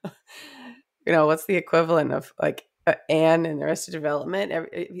 what's the equivalent of like Anne in Arrested Development?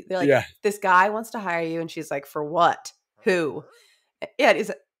 They're like, this guy wants to hire you, and she's like, for what? Who? Yeah, is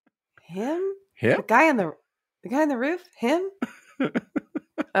it him? Him? The guy on the roof? Him?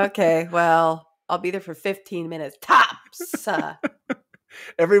 Okay, well, I'll be there for 15 minutes tops.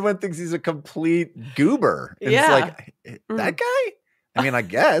 Everyone thinks he's a complete goober. And it's like, that guy? I mean, I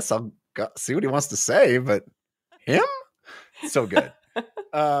guess I'll see what he wants to say, but him? So good.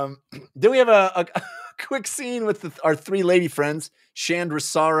 Then we have a quick scene with our three lady friends, Chandra,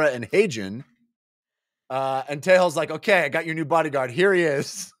 Sara, and Heijin. And Tejo's like, okay, I got your new bodyguard. Here he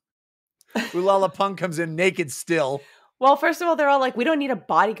is. Ulala Pung comes in naked still. Well, first of all, they're all like, we don't need a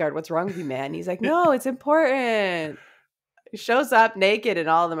bodyguard. What's wrong with you, man? He's like, no, it's important. He shows up naked, and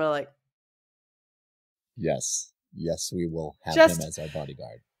all of them are like, yes, we will have him as our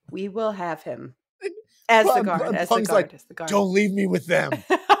bodyguard. We will have him as the guard. As the guard. Don't leave me with them.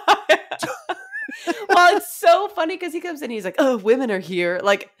 Well, it's so funny because he comes in, he's like, oh, women are here.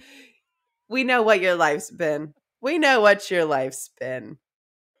 Like, we know what your life's been. We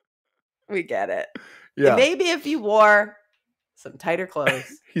get it. Yeah. And maybe if you wore some tighter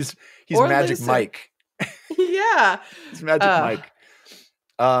clothes. he's Magic looser. Mike. Yeah. He's Magic Mike.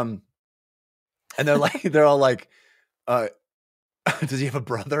 And they're all like, does he have a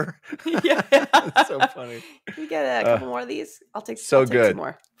brother? Yeah. It's so funny. Can we get a couple more of these? I'll take good. Some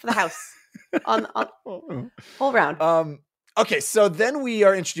more for the house. on whole round. Okay, so then we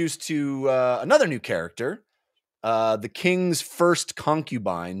are introduced to another new character, the king's first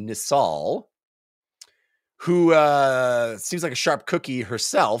concubine, Nisal, who seems like a sharp cookie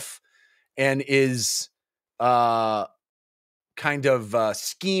herself and is kind of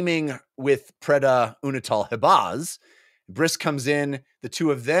scheming with Preda Unital Hebaz. Briss comes in. The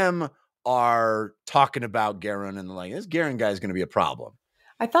two of them are talking about Garun, and they're like, this Garun guy is going to be a problem.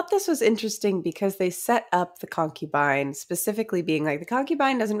 I thought this was interesting because they set up the concubine specifically being like, the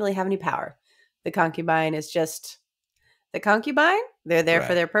concubine doesn't really have any power. The concubine is just the concubine. They're there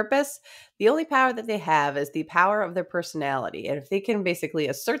for their purpose. The only power that they have is the power of their personality. And if they can basically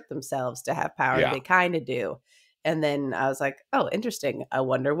assert themselves to have power, they kind of do. And then I was like, oh, interesting. I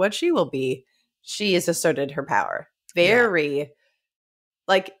wonder what she will be. She has asserted her power. Very,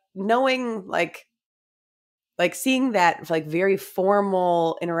 like, knowing, like seeing that like very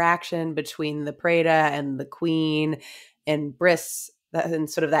formal interaction between the Preda and the Queen and Briss, and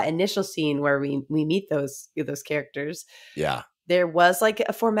sort of that initial scene where we meet those characters. Yeah. There was like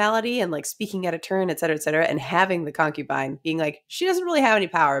a formality and like speaking at a turn, et cetera, and having the concubine being like, she doesn't really have any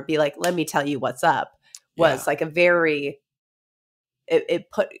power, be like, let me tell you what's up, was like a very,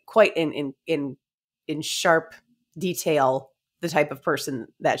 it put quite in sharp detail the type of person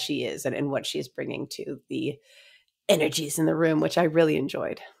that she is and what she's bringing to the energies in the room, which I really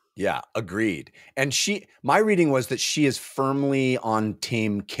enjoyed. Yeah, agreed. And my reading was that she is firmly on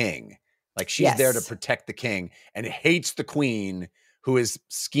Team King. Like she's there to protect the king and hates the Queen, who is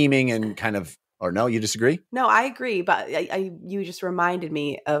scheming and kind of, or no, you disagree? No, I agree. But you just reminded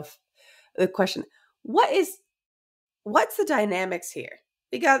me of the question. What's the dynamics here?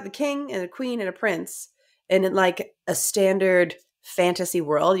 We got the king and a queen and a prince, and in like a standard fantasy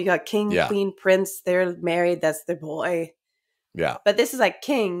world, you got king, queen, prince, they're married, that's their boy. Yeah. But this is like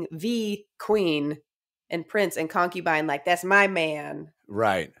king v queen and prince and concubine, like that's my man.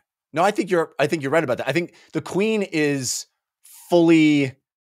 Right. No, I think you're right about that. I think the Queen is fully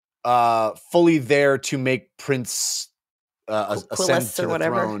there to make Prince ascend to the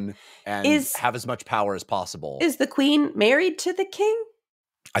throne and have as much power as possible. Is the Queen married to the king?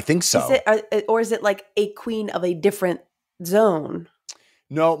 I think so. Or is it like a queen of a different zone?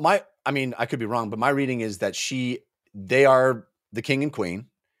 No, I could be wrong, but my reading is that they are the king and queen,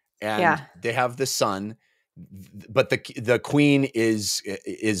 and they have the son. But the Queen is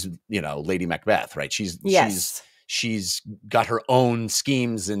Lady Macbeth, right? She's got her own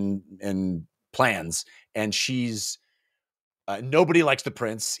schemes and plans, and she's nobody likes the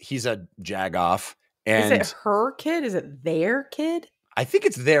prince. He's a jagoff. And is it her kid? Is it their kid? I think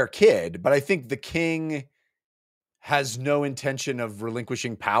it's their kid, but I think the king has no intention of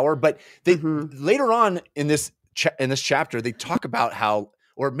relinquishing power. But they later on in this chapter, they talk about how,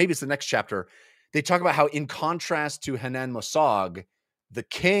 or maybe it's the next chapter, they talk about how, in contrast to Hanan Mosag, the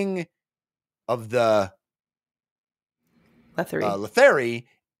king of the Lethari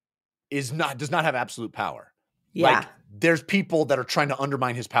does not have absolute power. Yeah. Like, there's people that are trying to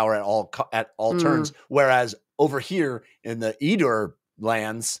undermine his power at all turns. Whereas over here in the Edur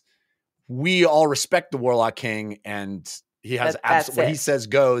lands, we all respect the Warlock King, and he has what he says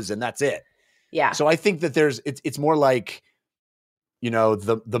goes, and that's it. Yeah. So I think that it's more like,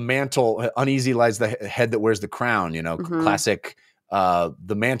 the mantle, uneasy lies the head that wears the crown, classic.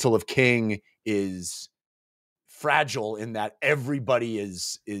 The mantle of king is fragile in that everybody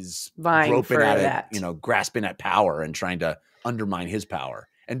is groping at it, grasping at power and trying to undermine his power.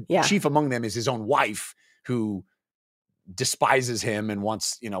 And chief among them is his own wife, who despises him and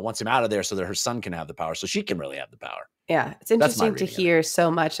wants him out of there so that her son can have the power, so she can really have the power. Yeah. It's interesting to hear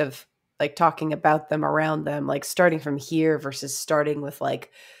so much of like talking about them around them, like starting from here versus starting with like,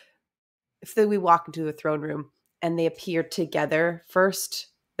 if we walk into a throne room and they appear together first,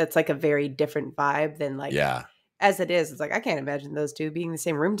 that's like a very different vibe than like, as it is, it's like, I can't imagine those two being in the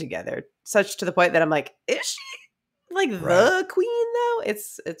same room together, such to the point that I'm like, is she like the queen though?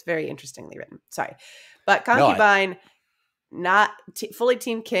 It's very interestingly written. Sorry. But concubine, not fully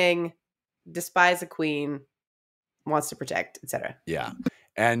team king, despise a queen, wants to protect, etc. Yeah.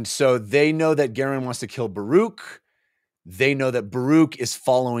 And so they know that Garen wants to kill Baruch. They know that Baruch is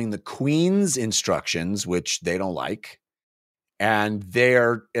following the queen's instructions, which they don't like. And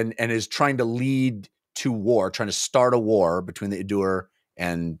and is trying to lead to war, trying to start a war between the Idur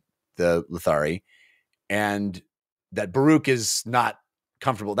and the Lithari. And that Baruch is not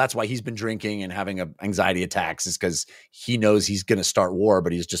comfortable. That's why he's been drinking and having anxiety attacks, is because he knows he's going to start war,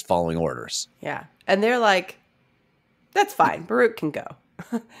 but he's just following orders. Yeah. And they're like, that's fine. Baruch can go.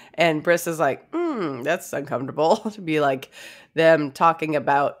 And Briss is like, that's uncomfortable to be like them talking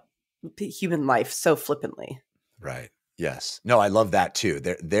about human life so flippantly. Right. Yes. No, I love that too.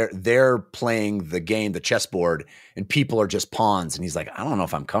 They're playing the game, the chessboard, and people are just pawns. And he's like, I don't know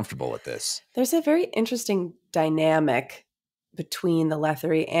if I'm comfortable with this. There's a very interesting dynamic between the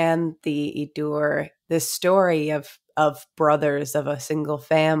Lethari and the Idur. This story of brothers of a single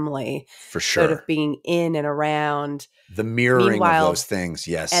family, for sure, sort of being in and around, the mirroring of those things.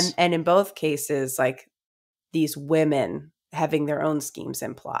 Yes. And in both cases, like these women having their own schemes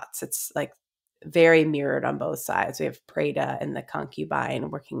and plots. It's like very mirrored on both sides. We have Preda and the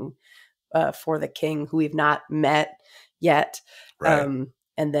concubine working for the king, who we've not met yet. Right.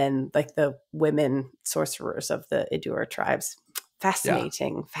 And then like the women sorcerers of the Idur tribes.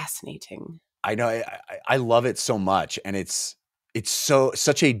 Fascinating. I know. I love it so much. And it's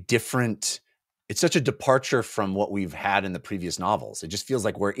such a departure from what we've had in the previous novels. It just feels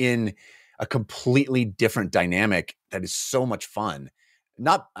like we're in a completely different dynamic that is so much fun.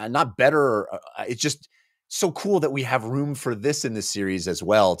 Not better. It's just so cool that we have room for this in this series as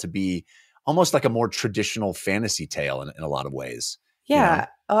well, to be almost like a more traditional fantasy tale in a lot of ways. Yeah.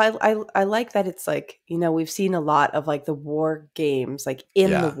 I like that. It's like, we've seen a lot of like the war games, like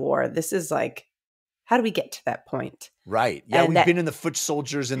in the war. This is like, how do we get to that point? Right. Yeah. We've been in the foot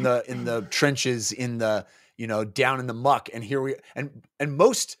soldiers, in the trenches, in the, down in the muck. And here and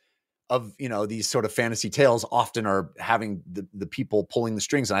most of, these sort of fantasy tales often are having the people pulling the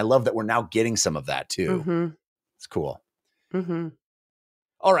strings. And I love that we're now getting some of that too. Mm-hmm. It's cool. Mm-hmm.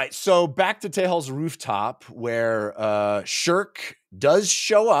 All right. So back to Tehal's rooftop, where Shirk does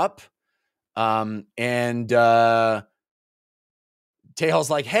show up. And Tehal's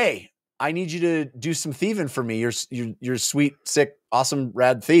like, hey, I need you to do some thieving for me. You're sweet, sick, awesome,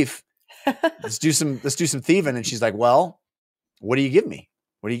 rad thief. Let's do some thieving. And she's like, well, what do you give me?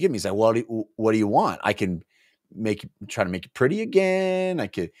 He's like, well, what do you want? I can try to make you pretty again. I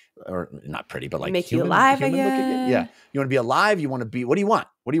could, or not pretty, but like make you alive again. Yeah. You want to be alive? You want to be, what do you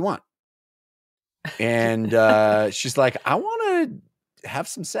want? And she's like, I want to have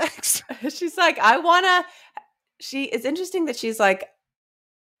some sex. She's like, it's interesting that she's like,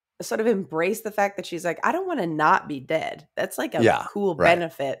 sort of embrace the fact that she's like, I don't want to not be dead. That's like a cool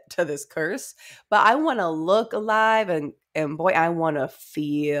benefit to this curse, but I want to look alive, and boy, I want to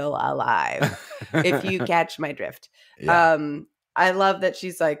feel alive. If you catch my drift. Yeah. I love that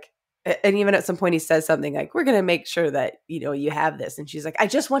she's like, and even at some point he says something like, we're going to make sure that, you have this. And she's like, I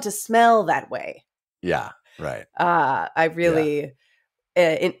just want to smell that way. Yeah. Right. I really,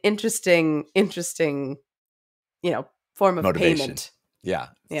 an interesting, form of motivation. Payment. Yeah.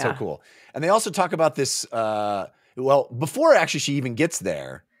 So cool. And they also talk about this, before actually she even gets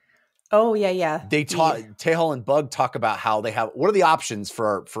there. Oh, yeah. They talk, Tehal and Bug talk about how they have, what are the options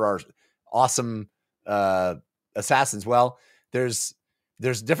for our awesome assassins? Well, there's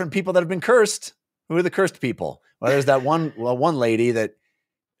different people that have been cursed. Who are the cursed people? Well, there's that one lady that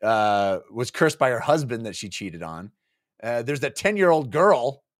was cursed by her husband that she cheated on. There's that 10-year-old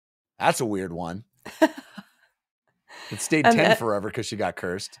girl. That's a weird one. It stayed And 10 forever because she got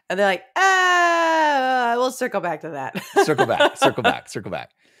cursed. And they're like, we'll circle back to that. Circle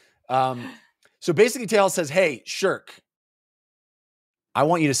back. So basically Tail says, hey, Shirk, I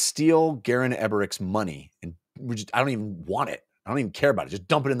want you to steal Garen Eberick's money. And I don't even want it. I don't even care about it. Just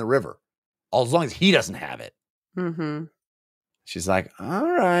dump it in the river. As long as he doesn't have it. Mm-hmm. She's like, all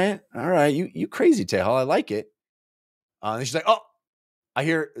right. You crazy, Tail. I like it. And she's like, oh, I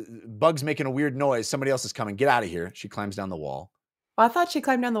hear Bug's making a weird noise. Somebody else is coming. Get out of here. She climbs down the wall. Well, I thought she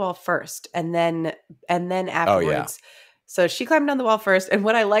climbed down the wall first and then afterwards. Oh, yeah. So she climbed down the wall first. And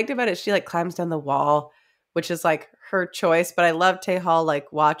what I liked about it, she like climbs down the wall, which is like her choice. But I love Tehal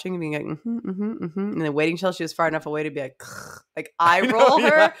like watching and being like, and then waiting till she was far enough away to be like eye roll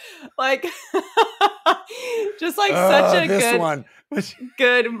her. Like, just like such a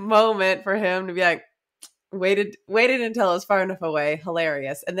good moment for him to be like, waited until it was far enough away.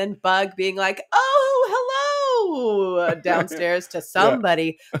 Hilarious. And then Bug being like, oh, hello, downstairs to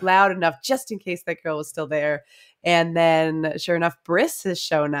somebody loud enough just in case that girl was still there. And then sure enough, Briss has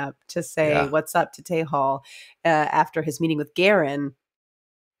shown up to say what's up to Tehal after his meeting with Garen.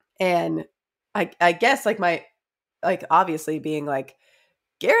 And I guess obviously being like,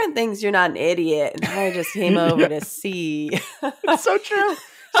 Garen thinks you're not an idiot. And I just came over to see. It's so true.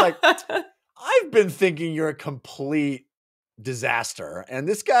 It's like, I've been thinking you're a complete disaster, and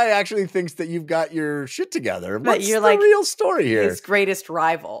this guy actually thinks that you've got your shit together. What's you're the like real story here? His greatest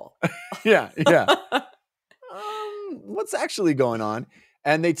rival. Yeah. What's actually going on?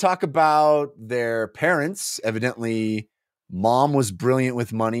 And they talk about their parents. Evidently, mom was brilliant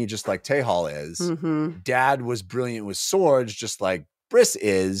with money, just like Tehal is. Mm-hmm. Dad was brilliant with swords, just like Briss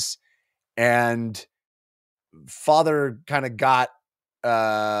is. And father kind of got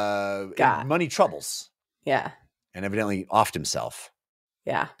money troubles. Yeah. And evidently offed himself.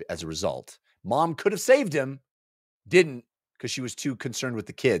 Yeah. As a result. Mom could have saved him. Didn't, because she was too concerned with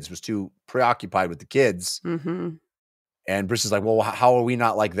the kids, was too preoccupied with the kids. Mm-hmm. And Briss is like, well, how are we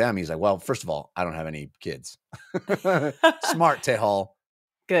not like them? He's like, well, first of all, I don't have any kids. Smart, Tehal.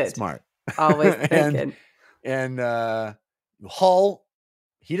 Good. Smart. Always thinking. And Hull,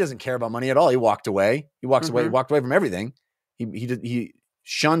 he doesn't care about money at all. He walked away. He walked away from everything. He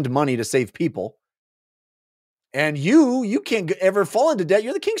shunned money to save people. And you can't ever fall into debt.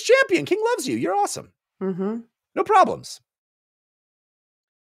 You're the king's champion. King loves you. You're awesome. Mm-hmm. No problems.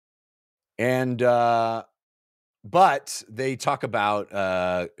 And but they talk about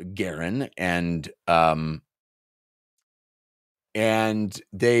Garen and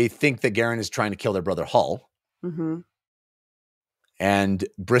they think that Garen is trying to kill their brother Hull. Mm-hmm. And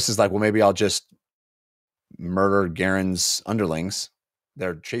Briss is like, well, maybe I'll just murder Garen's underlings.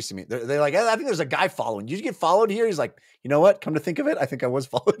 They're chasing me. They're like, I think there's a guy following. Did you get followed here? He's like, you know what? Come to think of it, I think I was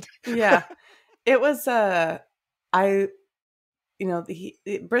followed. Yeah. It was,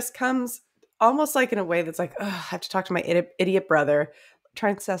 Briss comes almost like in a way that's like, I have to talk to my idiot brother, try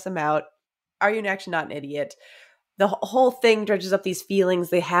and suss him out. Are you actually not an idiot? The whole thing dredges up these feelings.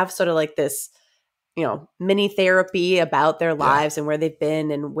 They have sort of like this, mini therapy about their lives and where they've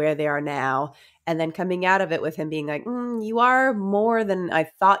been and where they are now. And then coming out of it with him being like, you are more than I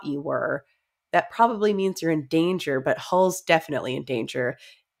thought you were. That probably means you're in danger, but Hull's definitely in danger.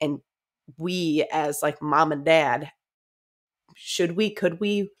 And we as like mom and dad, could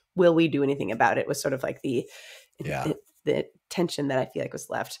we, will we do anything about it? Was sort of like the tension that I feel like was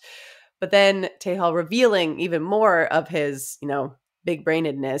left. But then Tehal revealing even more of his, big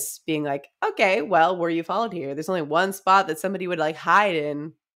brainedness, being like, okay, well, were you followed here? There's only one spot that somebody would like hide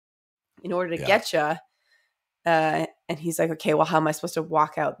in order to get you. And he's like, okay, well, how am I supposed to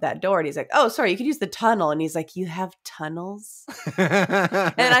walk out that door? And he's like, oh, sorry, you could use the tunnel. And he's like, you have tunnels?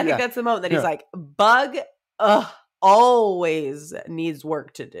 And I think that's the moment that he's like, Bug always needs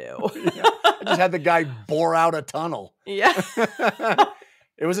work to do. I just had the guy bore out a tunnel. Yeah.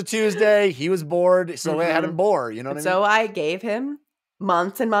 It was a Tuesday. He was bored. So I had him bore. You know what I mean? So I gave him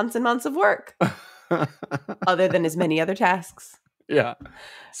months and months and months of work other than his many other tasks. Yeah.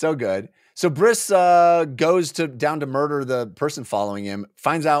 So good. So Briss goes down to murder the person following him,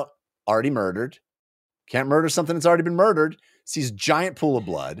 finds out already murdered. Can't murder something that's already been murdered. Sees giant pool of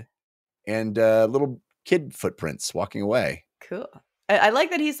blood and little kid footprints walking away. Cool. I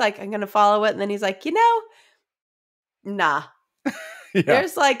like that he's like, I'm going to follow it. And then he's like, nah. Yeah.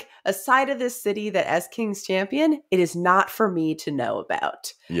 There's like a side of this city that as King's champion, it is not for me to know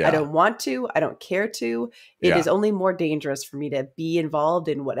about. Yeah. I don't want to. I don't care to. It is only more dangerous for me to be involved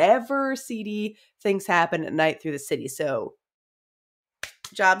in whatever seedy things happen at night through the city. So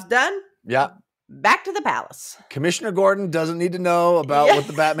job's done. Yeah. Back to the palace. Commissioner Gordon doesn't need to know about what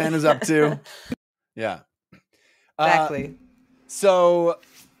the Batman is up to. Yeah. Exactly. So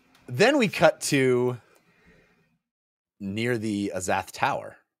then we cut to near the Azath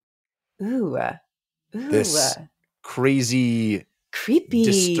Tower. Ooh. This crazy, creepy,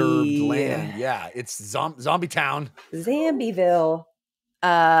 disturbed land. Yeah, it's zombie town. Zambieville.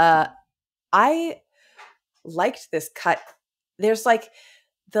 I liked this cut. There's like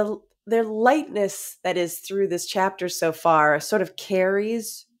their lightness that is through this chapter so far sort of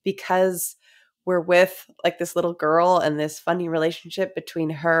carries because we're with like this little girl and this funny relationship between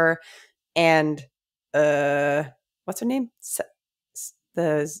her and what's her name?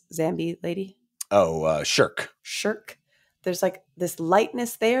 The Zambi lady. Oh, Shirk. Shirk. There's like this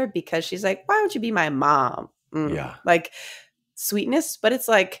lightness there because she's like, why don't you be my mom? Yeah. Like sweetness, but it's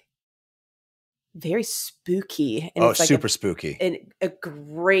like very spooky. And Oh, it's like super spooky. And a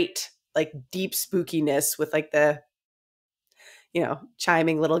great like deep spookiness with like the,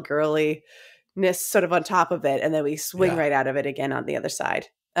 chiming little girliness sort of on top of it. And then we swing right out of it again on the other side.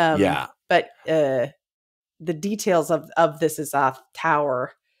 But the details of this Azath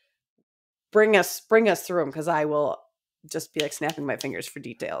Tower bring us through them, because I will just be like snapping my fingers for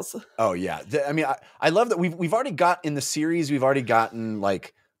details. Oh yeah. I mean, I love that we've already got in the series, we've already gotten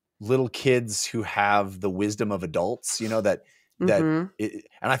like little kids who have the wisdom of adults, and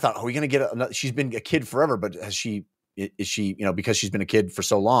I thought, are we going to get she's been a kid forever, but is she, because she's been a kid for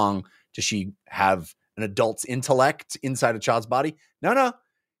so long, does she have an adult's intellect inside a child's body? No.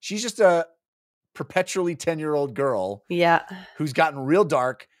 She's just a perpetually 10-year-old girl. Yeah. Who's gotten real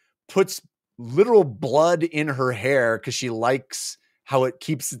dark, puts literal blood in her hair because she likes how it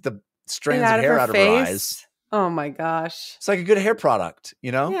keeps the strands of hair out of her eyes. Oh my gosh. It's like a good hair product,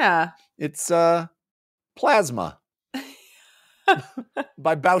 Yeah. It's Plasma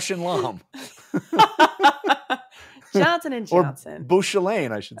by Bausch and Lomb. Johnson and Johnson. Or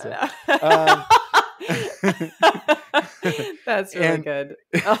Beauchelain, I should say. That's really good.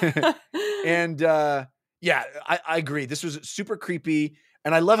 And I agree. This was super creepy.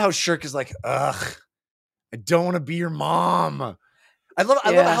 And I love how Shirk is like, ugh, I don't want to be your mom. I love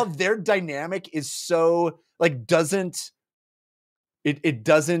how their dynamic is so like it doesn't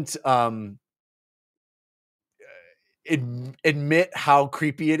admit how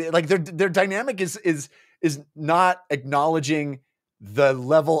creepy it is. Like their dynamic is not acknowledging the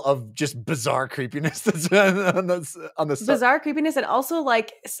level of just bizarre creepiness that's on the bizarre creepiness, and also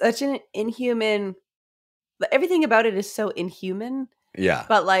like such an inhuman. Everything about it is so inhuman. Yeah,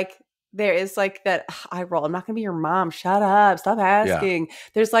 but like there is like that eye roll. I'm not gonna be your mom. Shut up. Stop asking. Yeah.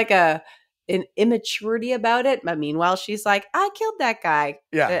 There's like an immaturity about it. But meanwhile, she's like, I killed that guy.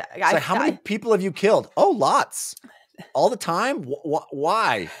 Yeah. Like, how many people have you killed? Oh, lots. All the time?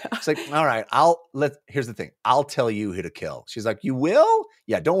 Why? It's like, all right, here's the thing. I'll tell you who to kill. She's like, you will?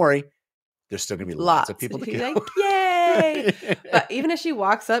 Yeah, don't worry. There's still going to be lots of people to kill. Like, yay. But even as she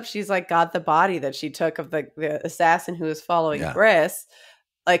walks up, she's like got the body that she took of the assassin who was following Briss,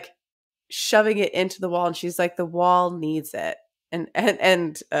 like shoving it into the wall. And she's like, the wall needs it. And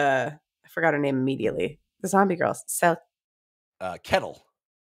I forgot her name immediately. The zombie girl. Kettle.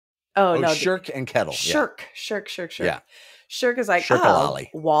 Oh, no. Shirk and Kettle. Shirk. Yeah. Shirk is like, Shirkalali.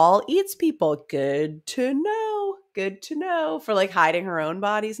 Wall eats people. Good to know for like hiding her own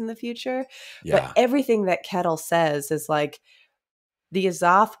bodies in the future. Yeah. But everything that Kettle says is like, the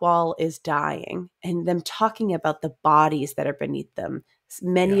Azath Wall is dying, and them talking about the bodies that are beneath them,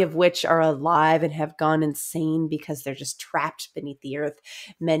 many of which are alive and have gone insane because they're just trapped beneath the earth,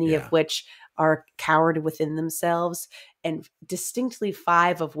 many of which are cowered within themselves, and distinctly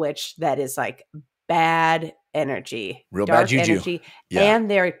 5 of which that is like bad energy, real dark bad juju. Energy,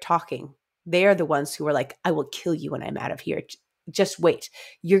 and they're talking. They are the ones who are like, I will kill you when I'm out of here. Just wait.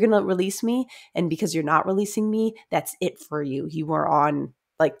 You're going to release me. And because you're not releasing me, that's it for you. You are on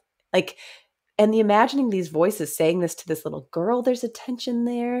like, and the imagining these voices saying this to this little girl, there's a tension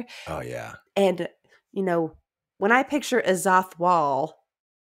there. Oh yeah. And, when I picture Azath Wall,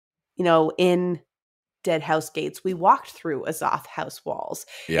 in Dead House Gates, we walked through Azath House walls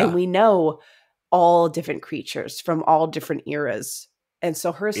and we know all different creatures from all different eras. And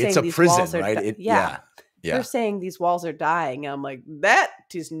so her saying these prison, walls are right? Her saying these walls are dying. I'm like, that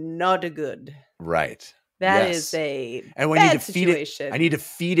is not a good. Right. That is a and when bad you feed situation. I need to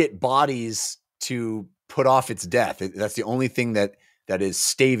feed it bodies to put off its death. That's the only thing that is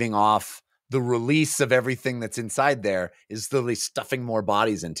staving off the release of everything that's inside there, is literally stuffing more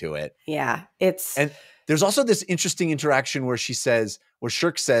bodies into it. Yeah. And there's also this interesting interaction where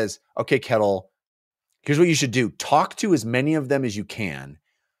Shirk says, okay, Kettle, here's what you should do. Talk to as many of them as you can.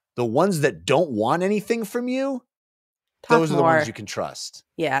 The ones that don't want anything from you, those are the ones you can trust.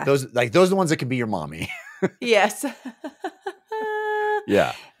 Yeah. Those are the ones that can be your mommy. Yes.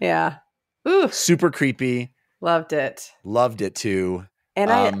 Yeah. Yeah. Ooh, Super creepy. loved it. Loved it too.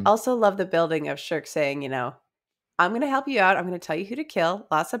 And I also love the building of Shirk saying, I'm going to help you out. I'm going to tell you who to kill.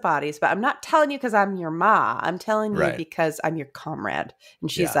 Lots of bodies. But I'm not telling you because I'm your ma. I'm telling you Right. because I'm your comrade. And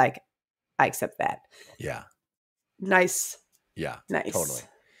she's Yeah. like, I accept that. Yeah. Nice. Yeah. Nice. Totally.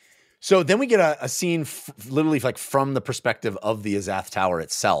 So then we get a scene literally like from the perspective of the Azath Tower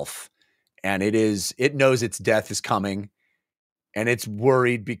itself. And it knows its death is coming. And it's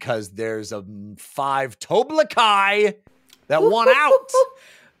worried because there's 5 Toblakai that want out.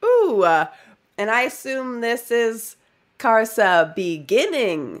 Ooh. And I assume this is Karsa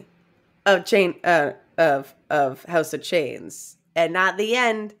beginning of of House of Chains and not the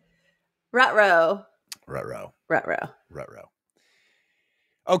end. Ruh-roh.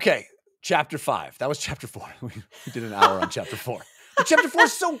 Okay, chapter 5. That was chapter 4. We did an hour on chapter 4. But chapter 4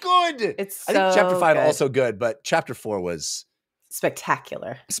 is so good. I think chapter 5 good. Also good, but chapter 4 was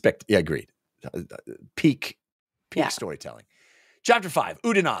spectacular. Yeah, agreed. Peak storytelling. Chapter 5,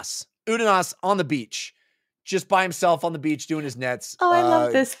 Udanas. Udanas on the beach. Just by himself on the beach doing his nets. Oh, I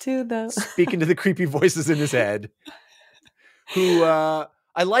love this too, though. Speaking to the creepy voices in his head. Who, I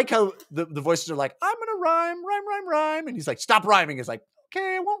like how the voices are like, I'm going to rhyme. And he's like, stop rhyming. It's like,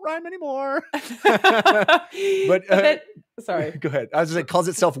 okay, I won't rhyme anymore. but sorry. Go ahead. I was just like, calls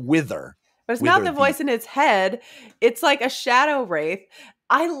itself Wither. But it's not the voice in its head. It's like a shadow wraith.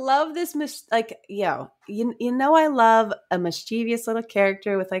 I love this, I love a mischievous little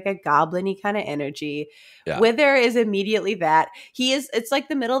character with like a goblin-y kind of energy. Yeah. Wither is immediately that. It's like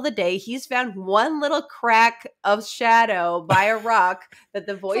the middle of the day. He's found one little crack of shadow by a rock that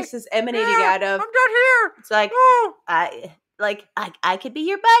the voice is emanating out of. I'm not here. It's like, I could be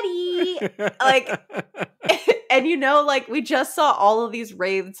your buddy. And we just saw all of these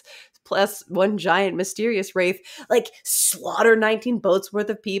wraiths plus one giant mysterious wraith, slaughter 19 boats worth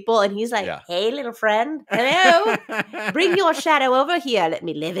of people. And he's like, hey, little friend, hello, bring your shadow over here. Let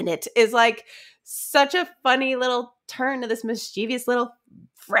me live in it. Is like such a funny little turn to this mischievous little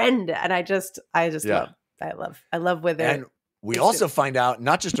friend. And I love Wither. And we also find out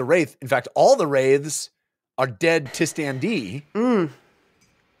not just a wraith. In fact, all the wraiths are dead Tistandi.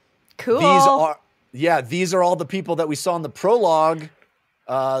 Cool. These are all the people that we saw in the prologue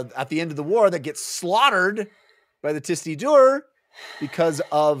at the end of the war that get slaughtered by the Tisti-Dur because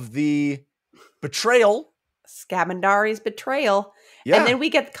of the betrayal. Scamandari's betrayal. Yeah. And then we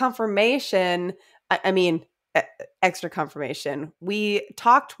get confirmation. Extra confirmation. We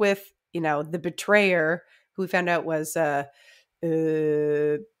talked with, the betrayer who we found out was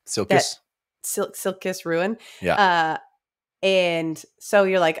Silkus. Silkus Ruin. Yeah. And so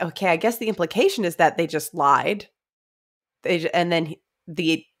you're like, okay, I guess the implication is that they just lied. And then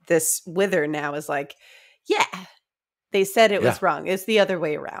this Wither now is like, yeah, they said it was wrong. It's the other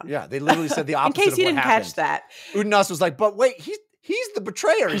way around. Yeah, they literally said the opposite. In case you didn't catch that, Udanas was like, but wait, he's the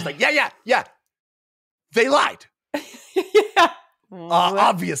betrayer. He's like, yeah. They lied. Yeah.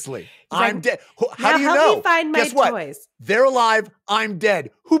 Obviously, I'm dead. How do you know? Help me find my Guess what? toys. They're alive. I'm dead.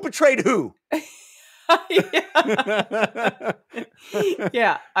 Who betrayed who?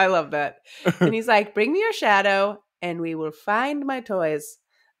 Yeah, I love that. And he's like, bring me your shadow and we will find my toys.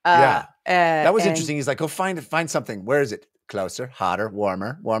 That was interesting. He's like, go find something. Where is it? Closer, hotter,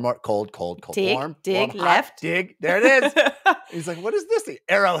 warmer, cold, dig, warm, dig, warm, left. Hot, dig. There it is. He's like, what is this? The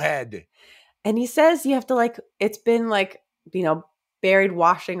arrowhead. And he says you have to it's been buried,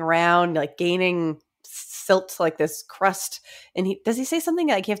 washing around, gaining silt, this crust. And does he say something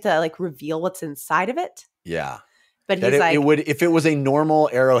like you have to reveal what's inside of it? Yeah. But he's it would, if it was a normal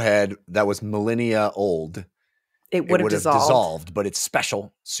arrowhead that was millennia old, it would have dissolved. But it's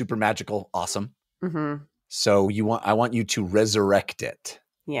special, super magical, awesome. Mm-hmm. So I want you to resurrect it.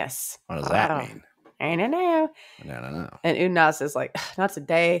 Yes. What does that mean? I don't know. No. And Udanas is like, not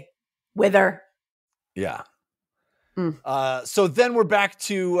today. Wither. Yeah. So then we're back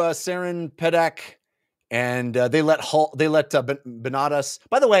to Saren Pedek, and they let Benadas.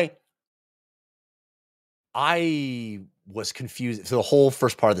 By the way, I was confused. So the whole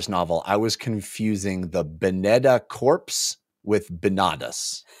first part of this novel, I was confusing the Beneda corpse with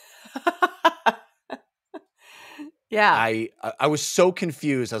Benadas. Yeah. I was so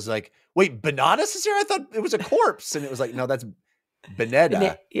confused. I was like, wait, Benadas is here? I thought it was a corpse. And it was like, no, that's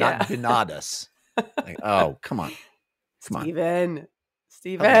Beneda, not Benadas. Like, oh, come on. Steven.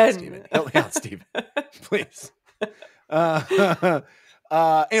 Help me out, Steven. Please.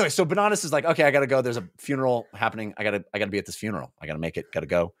 Anyway, so Benadas is like, okay, I gotta go. There's a funeral happening. I gotta be at this funeral. I gotta make it. Gotta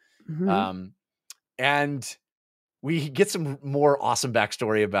go. Mm-hmm. And we get some more awesome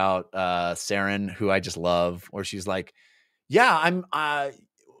backstory about Saren, who I just love, where she's like, yeah, I'm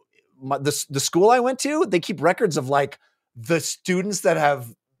the school I went to, they keep records of like the students that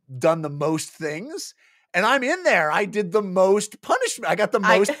have done the most things. And I'm in there. I did the most punishment. I got the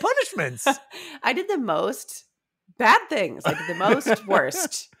most punishments. I did the most bad things. I did the most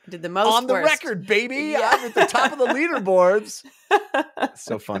worst. I did the most on the worst. record, baby. Yeah. I'm at the top of the leaderboards.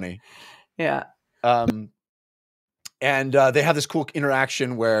 So funny. Yeah. And they have this cool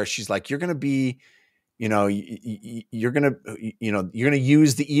interaction where she's like, you're going to be, you're going to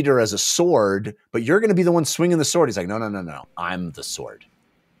use the eater as a sword, but you're going to be the one swinging the sword. He's like, no. I'm the sword.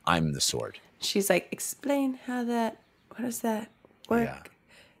 I'm the sword. She's like, explain how what does that work?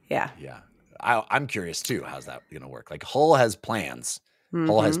 Yeah. I'm curious too. How's that going to work? Like Hull has plans. Mm-hmm.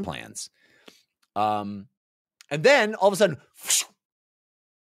 Hull has plans. And then all of a sudden,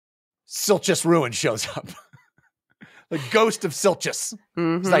 Silchus Ruin shows up. The ghost of Silchus.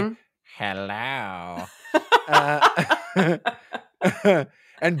 Mm-hmm. He's like, hello.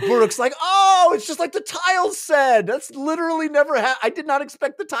 And Buruk's like, oh, it's just like the tiles said. That's literally never I did not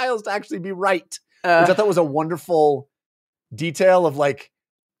expect the tiles to actually be right. Which I thought was a wonderful detail of like,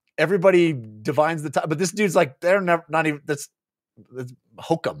 everybody divines the tile, but this dude's like, they're not even, that's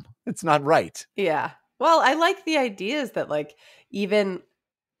hokum. It's not right. Yeah. Well, I like the ideas that like, even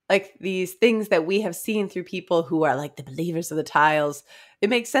like these things that we have seen through people who are like the believers of the tiles. It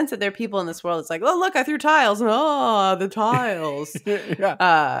makes sense that there are people in this world. It's like, oh, look, I threw tiles. And the tiles. Yeah.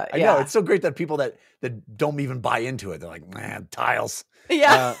 I know. It's so great that people that don't even buy into it. They're like, man, tiles.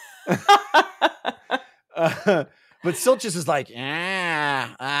 Yeah. But Silchus is like,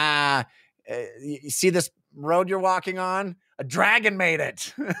 you see this road you're walking on? A dragon made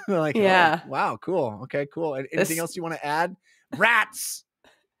it. Like, yeah. Oh, wow, cool. Okay, cool. Anything else you want to add? Rats.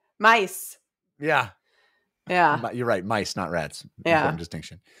 Mice. Yeah. You're right. Mice, not rats. Yeah. Important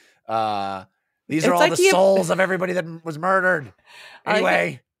distinction. These are all like the souls of everybody that was murdered.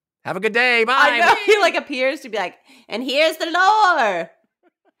 Anyway, have a good day. Bye. I know. He like appears to be like, and here's the lore.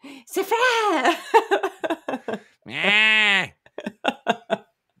 Sifra.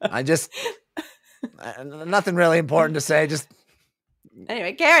 I just nothing really important to say. Just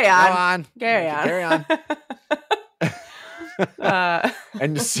anyway, carry on. Carry on.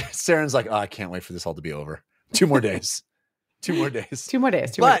 And Saren's like, oh, I can't wait for this all to be over. 2 more days. But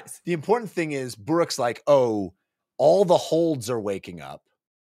the important thing is Buruk's like, oh, all the holds are waking up.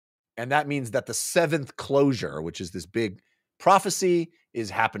 And that means that the 7th closure, which is this big prophecy, is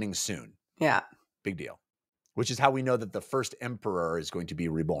happening soon. Yeah. Big deal. Which is how we know that the first emperor is going to be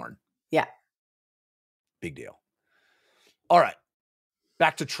reborn. Yeah. Big deal. All right.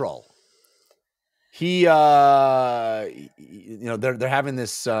 Back to Troll. He, they're having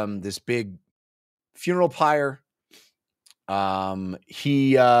this big funeral pyre.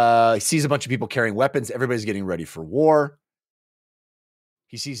 He sees a bunch of people carrying weapons. Everybody's getting ready for war.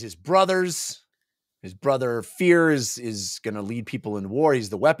 He sees his brothers. His brother Fear is going to lead people in war. He's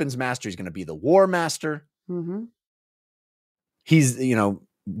the weapons master. He's going to be the war master. Mm-hmm. He's,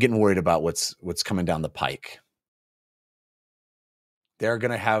 getting worried about what's coming down the pike. They're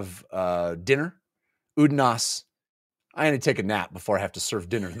going to have dinner. Udnas. I'm going to take a nap before I have to serve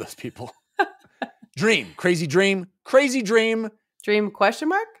dinner to those people. Crazy dream. Dream question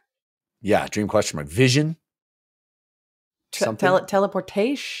mark? Yeah, dream question mark. Vision.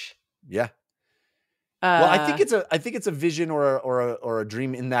 Teleportation. Yeah. Well, I think it's a vision or a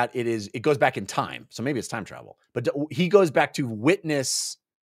dream in that it goes back in time. So maybe it's time travel. But he goes back to witness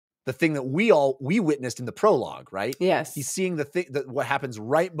the thing that we witnessed in the prologue, right? Yes. He's seeing the thing that what happens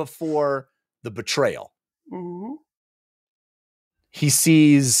right before the betrayal. Mm-hmm. He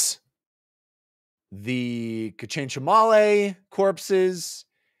sees the Kachen Chamale corpses.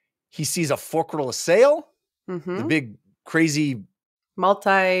 He sees a Forquetal Assail, the big crazy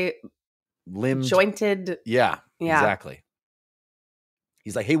multi-limbed, jointed. Yeah, exactly.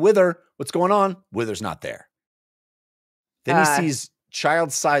 He's like, hey, Wither, what's going on? Wither's not there. Then he sees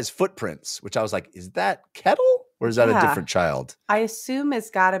child-sized footprints, which I was like, is that Kettle? Or is that a different child? I assume that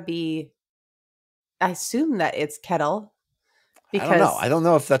it's Kettle. Because I don't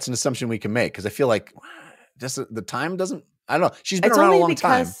know if that's an assumption we can make, because I feel like just the time doesn't, I don't know. She's been around a long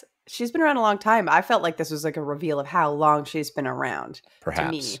time. She's been around a long time. I felt like this was like a reveal of how long she's been around.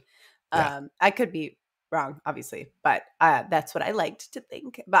 Perhaps. To me. I could be wrong, obviously, but that's what I liked to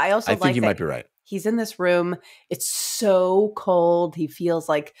think. But I also think you might be right. He's in this room. It's so cold. He feels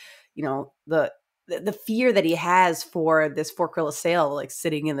like, the fear that he has for this Forquetal Assail, like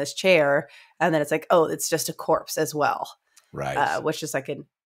sitting in this chair. And then it's like, oh, it's just a corpse as well. Right. Which is like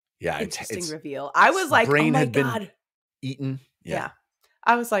Yeah, interesting reveal. I was like, brain oh my had been God. eaten. Yeah.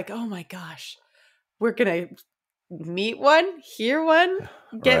 I was like, oh my gosh, we're going to meet one, hear one,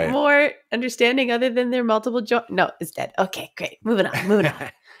 get Right. more understanding other than their multiple No, it's dead. Okay, great. Moving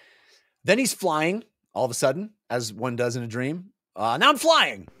on. Then he's flying all of a sudden, as one does in a dream. Now I'm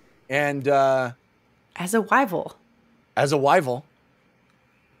flying. And as a Wyval.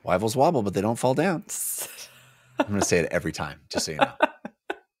 Wyvils wobble, but they don't fall down. I'm going to say it every time, just so you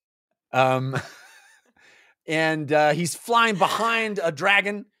know. And he's flying behind a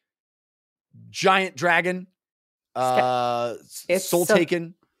dragon, giant dragon, soul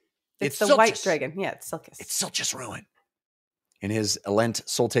taken. It's the white dragon. Yeah, it's Silkus. It's Silkus Ruin. In his Elent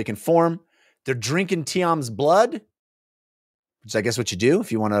soul taken form. They're drinking Tiam's blood, which is, I guess, what you do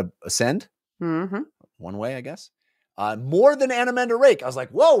if you want to ascend. Mm-hmm. One way, I guess. More than Anamander Rake. I was like,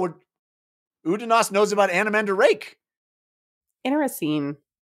 whoa, Udanos knows about Anamander Rake. Interesting.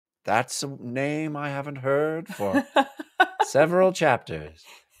 That's a name I haven't heard for several chapters.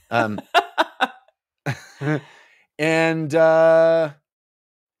 And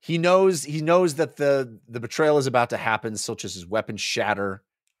he knows that the betrayal is about to happen. Silchus's weapons shatter.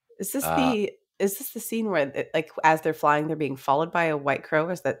 Is this the scene where like as they're flying, they're being followed by a white crow?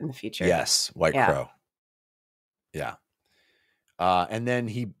 Or is that in the future? Yes, white crow. Yeah. And then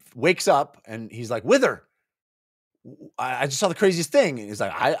he wakes up and he's like, Wither, I just saw the craziest thing. And he's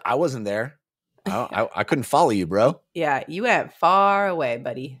like, I wasn't there. I couldn't follow you, bro. Yeah, you went far away,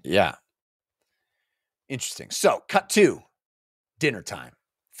 buddy. Yeah. Interesting. So, cut to dinner time.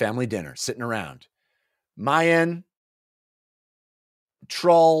 Family dinner, sitting around. Mayan,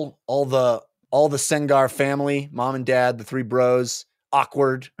 Troll, all the Sengar family, mom and dad, the three bros,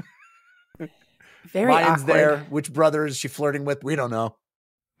 awkward. Very Mayan's awkward. there. Which brother is she flirting with? We don't know.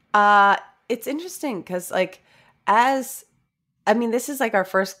 It's interesting because this is like our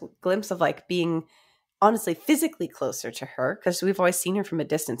first glimpse of like being honestly physically closer to her because we've always seen her from a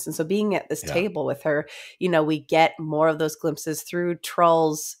distance. And so being at this table with her, we get more of those glimpses through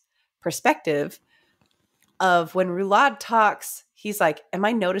Troll's perspective of when Roulade talks. He's like, am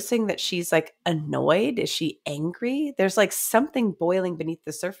I noticing that she's like annoyed? Is she angry? There's like something boiling beneath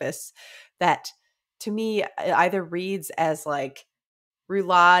the surface that to me either reads as like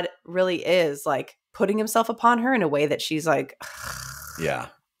Roulade really is like putting himself upon her in a way that she's like, yeah,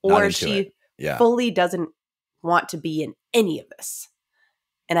 or she fully doesn't want to be in any of this.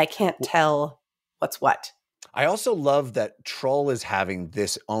 And I can't tell what's what. I also love that Troll is having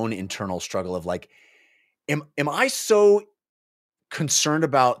this own internal struggle of like, am I so concerned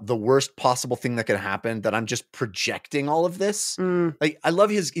about the worst possible thing that could happen that I'm just projecting all of this? Like, I love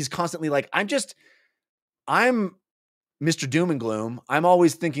he's constantly like, I'm Mr. Doom and Gloom. I'm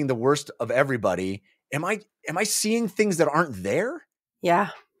always thinking the worst of everybody. Am I seeing things that aren't there? Yeah.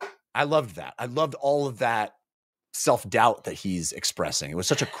 I loved that. I loved all of that self-doubt that he's expressing. It was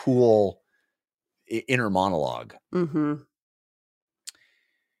such a cool inner monologue. Mm-hmm.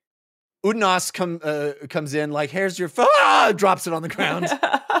 Udanos comes in like, here's your phone, drops it on the ground.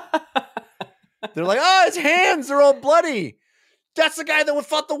 They're like, his hands, they're all bloody. That's the guy that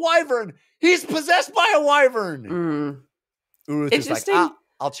fought the wyvern. He's possessed by a wyvern. Uruth is like,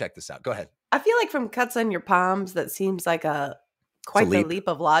 I'll check this out. Go ahead. I feel like from cuts on your palms, that seems like quite the leap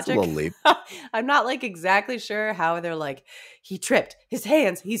of logic. It's a little leap. I'm not like exactly sure how they're like, he tripped, his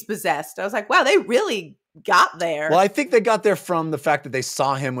hands, he's possessed. I was like, wow, they really got there. Well, I think they got there from the fact that they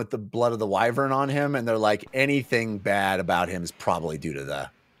saw him with the blood of the wyvern on him, and they're like, anything bad about him is probably due to the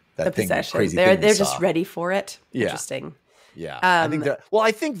thing, possession. Crazy They're thing we just saw. ready for it. Yeah. Interesting. Yeah.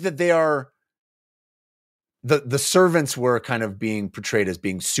 I think that they are. The servants were kind of being portrayed as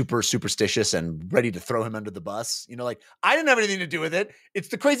being super superstitious and ready to throw him under the bus. Like, I didn't have anything to do with it. It's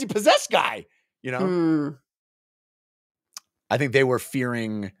the crazy possessed guy, I think they were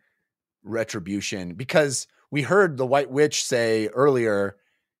fearing retribution because we heard the White Witch say earlier,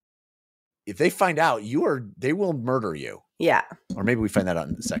 if they find out they will murder you. Yeah. Or maybe we find that out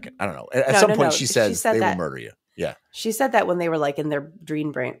in a second. I don't know. At some point she says they will murder you. Yeah. She said that when they were like in their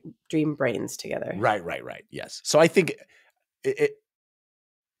dream brains together. Right. Yes. So I think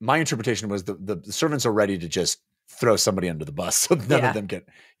my interpretation was the servants are ready to just throw somebody under the bus. So none of them get,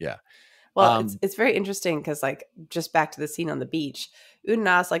 Well, it's very interesting because like just back to the scene on the beach,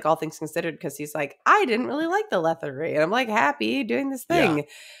 Udanos, like all things considered, because he's like, I didn't really like the lethargy and I'm like happy doing this thing. Yeah.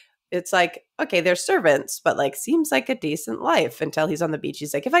 It's like, okay, they're servants, but like seems like a decent life until he's on the beach.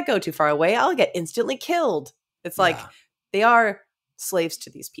 He's like, if I go too far away, I'll get instantly killed. It's like they are slaves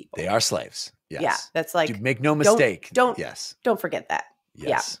to these people. They are slaves. Yes. Yeah. That's like, dude, make no mistake. Don't forget that.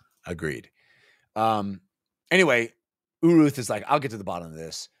 Yes. Yeah. Agreed. Anyway, Uruth is like, I'll get to the bottom of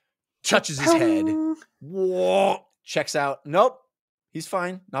this. touches his head. Whoa, checks out. Nope, he's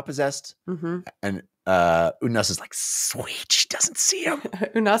fine, not possessed. And Unas is like, sweet, she doesn't see him.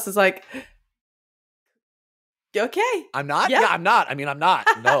 Unas is like, okay. I'm not? Yeah, I'm not. I mean, I'm not.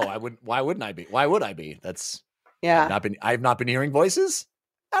 No, I wouldn't. Why wouldn't I be? Why would I be? That's I've not been hearing voices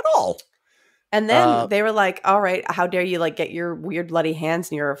at all. And then they were like, all right, how dare you like get your weird bloody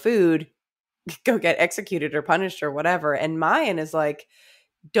hands near our food? Go get executed or punished or whatever. And Mayan is like,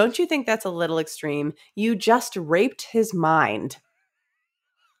 don't you think that's a little extreme? You just raped his mind.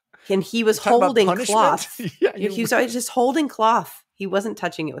 And he was holding cloth. He was just holding cloth. He wasn't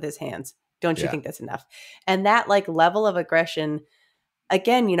touching it with his hands. Don't you think that's enough? And that like level of aggression,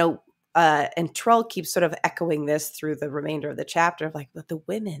 again, you know, and Trull keeps sort of echoing this through the remainder of the chapter of like, but the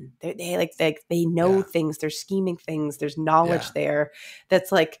women, they know things, they're scheming things, there's knowledge there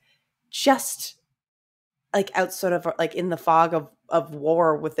that's like just like out sort of like in the fog of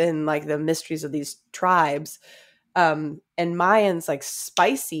war within like the mysteries of these tribes. And Mayan's like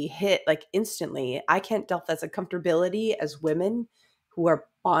spicy hit like instantly. I can't tell if that's a comfortability as women who are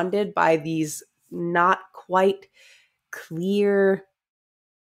bonded by these not quite clear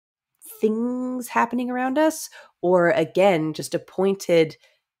things happening around us, or again, just a pointed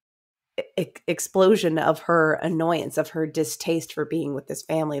explosion of her annoyance, of her distaste for being with this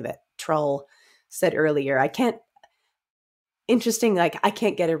family that Trull said earlier. I can't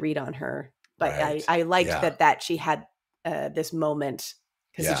get a read on her, but I liked that she had this moment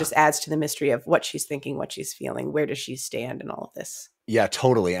because it just adds to the mystery of what she's thinking, what she's feeling, where does she stand in all of this. Yeah,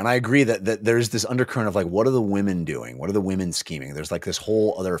 totally. And I agree that there's this undercurrent of like, what are the women doing? What are the women scheming? There's like this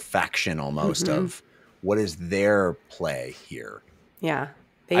whole other faction almost of what is their play here. Yeah.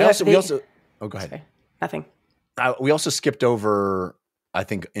 We also, oh, go ahead. Sorry, nothing. We also skipped over, I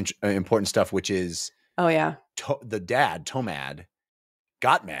think, important stuff, which is, the dad, Tomad,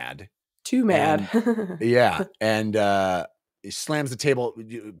 got mad. Too mad. And he slams the table,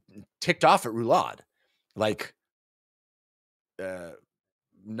 ticked off at Roulade. Like,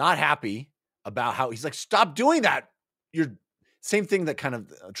 not happy about how he's like, stop doing that. You're same thing that kind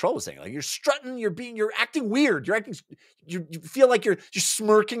of Trull was saying. Like, you're strutting, you're acting weird. You feel like you're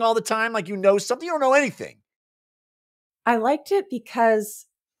smirking all the time. Like, you know something, you don't know anything. I liked it because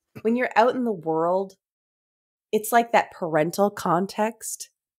when you're out in the world, it's like that parental context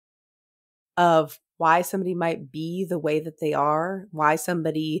of why somebody might be the way that they are, why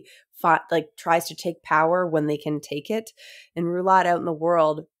somebody tries to take power when they can take it. And Roulade out in the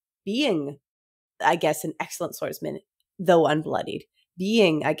world being, I guess, an excellent swordsman, though unbloodied,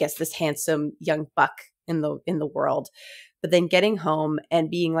 being, I guess, this handsome young buck in the world, but then getting home and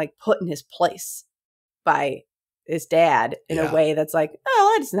being like put in his place by his dad in a way that's like,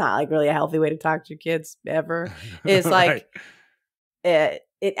 oh, it's not like really a healthy way to talk to your kids ever. It's like, it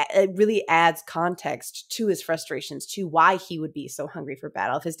really adds context to his frustrations, to why he would be so hungry for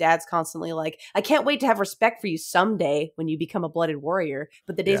battle. If his dad's constantly like, I can't wait to have respect for you someday when you become a blooded warrior,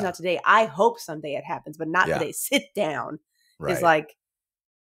 but the day's not today. I hope someday it happens, but not today. Sit down. Right. Is like,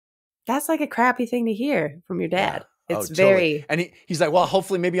 that's like a crappy thing to hear from your dad. It's very, and he's like, well,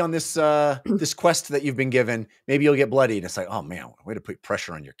 hopefully maybe on this this quest that you've been given, maybe you'll get bloodied. And it's like, oh man, way to put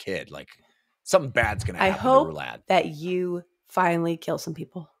pressure on your kid. Like something bad's gonna happen. I hope that you finally kill some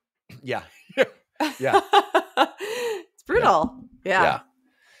people. Yeah. It's brutal. Yeah.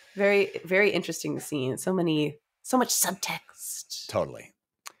 Very, very interesting scene. So much subtext. Totally.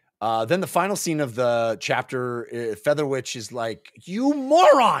 Then the final scene of the chapter, Featherwitch is like, you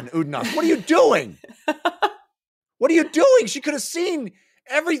moron, Udnas, what are you doing? What are you doing? She could have seen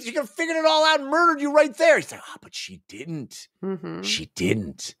everything. She could have figured it all out and murdered you right there. He's like, but she didn't. Mm-hmm. She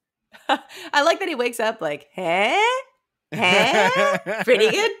didn't. I like that he wakes up like, Pretty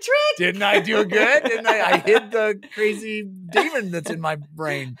good trick. Didn't I do good? Didn't I hid the crazy demon that's in my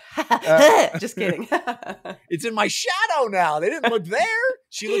brain. Just kidding. It's in my shadow now. They didn't look there.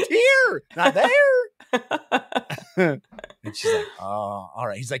 She looked here, not there. And she's like, oh, all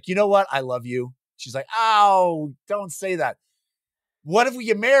right. He's like, you know what? I love you. She's like, oh, don't say that. What if we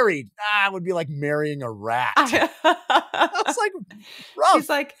get married? It would be like marrying a rat. That's like rough. She's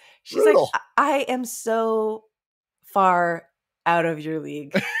like, I am so far out of your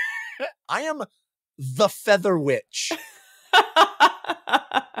league. I am the Feather Witch.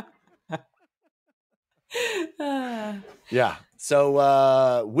 Yeah.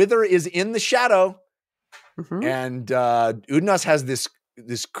 So Wither is in the shadow, and Udnas has this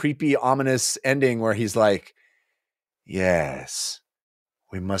creepy, ominous ending where he's like, yes,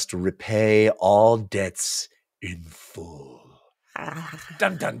 we must repay all debts in full.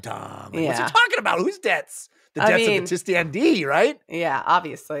 Dun, dun, dun. Like, what's he talking about? Whose debts? the I deaths mean- of Batista and D, right? Yeah,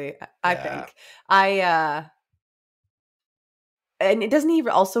 obviously. I Yeah. think. And it doesn't he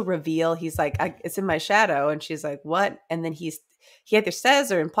also reveal, he's like, it's in my shadow, and she's like, what? And then he either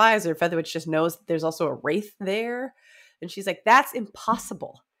says or implies, or Featherwitch just knows that there's also a wraith there. And she's like, that's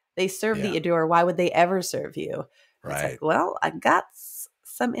impossible. They serve Yeah. the Adur. Why would they ever serve you? And It's Right. like, well, I got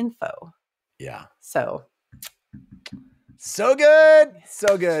some info. Yeah. So So good.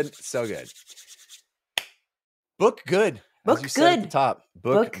 So good. So good. Book good. Book as you said at the good. top.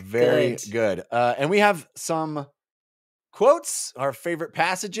 Book very good. And we have some quotes, our favorite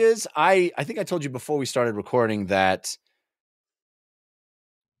passages. I think I told you before we started recording that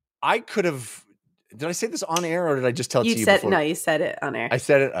I could have. Did I say this on air, or did I just tell it to you before? No, you said it on air. I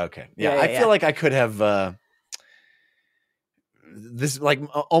said it. Okay. Yeah. I feel like I could have. This like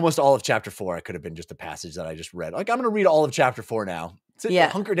almost all of chapter 4. I could have been just a passage that I just read. Like, I'm going to read all of chapter 4 now.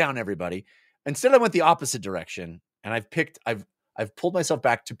 Hunker down, everybody. Instead, I went the opposite direction, and I've pulled myself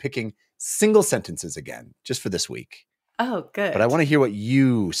back to picking single sentences again, just for this week. Oh, good. But I want to hear what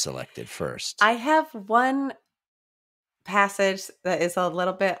you selected first. I have one passage that is a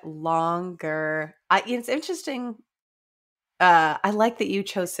little bit longer. It's interesting. I like that you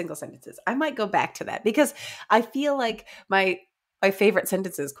chose single sentences. I might go back to that because I feel like my favorite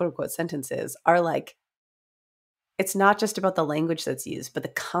sentences, quote unquote sentences, are like, it's not just about the language that's used, but the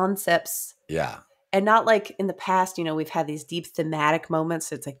concepts. Yeah. And not like in the past, we've had these deep thematic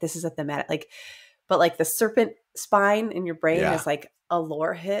moments. It's like, this is a thematic, but like the serpent spine in your brain is like a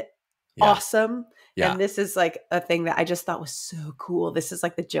lore hit. Yeah. Awesome. Yeah. And this is like a thing that I just thought was so cool. This is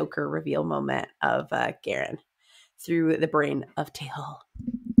like the Joker reveal moment of Garen through the brain of Tehol.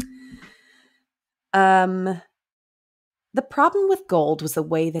 The problem with gold was the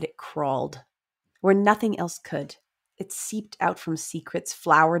way that it crawled, where nothing else could. It seeped out from secrets,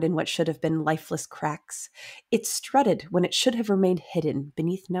 flowered in what should have been lifeless cracks. It strutted when it should have remained hidden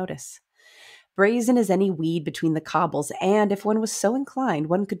beneath notice. Brazen as any weed between the cobbles, and if one was so inclined,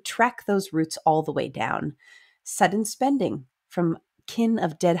 one could track those roots all the way down. Sudden spending from kin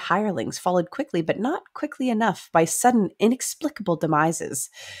of dead hirelings followed quickly, but not quickly enough, by sudden, inexplicable demises.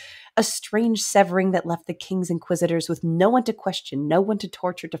 A strange severing that left the king's inquisitors with no one to question, no one to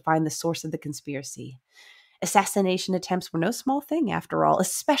torture to find the source of the conspiracy. Assassination attempts were no small thing, after all,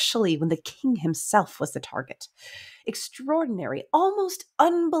 especially when the king himself was the target. Extraordinary, almost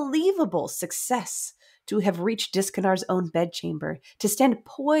unbelievable success to have reached Disconar's own bedchamber, to stand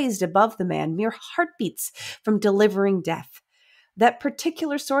poised above the man, mere heartbeats from delivering death. That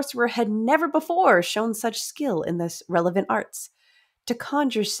particular sorcerer had never before shown such skill in the relevant arts. To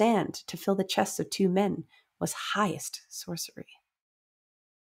conjure sand to fill the chests of 2 men was highest sorcery.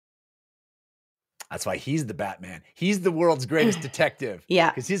 That's why he's the Batman. He's the world's greatest detective. Yeah.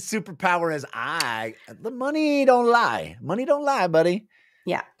 Because his superpower is the money don't lie. Money don't lie, buddy.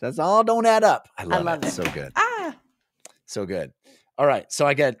 Yeah. That's all don't add up. I love it. it. So good. So good. All right. So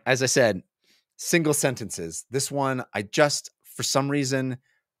I get, as I said, single sentences. This one, for some reason,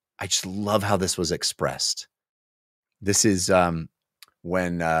 I just love how this was expressed. This is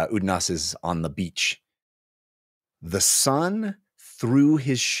when Udnas is on the beach. The sun threw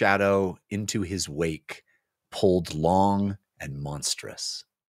his shadow into his wake, pulled long and monstrous.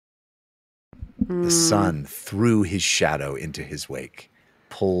 The sun threw his shadow into his wake,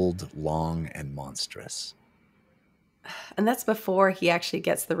 pulled long and monstrous. And that's before he actually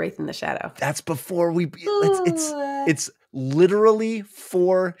gets the wraith in the shadow. That's before it's literally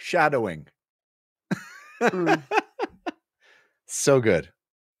foreshadowing. So good.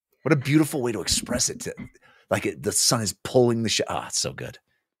 What a beautiful way to express it. The sun is pulling the shadow. It's so good.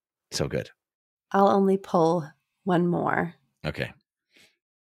 So good. I'll only pull one more. Okay.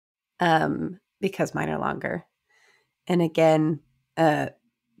 Because mine are longer. And again,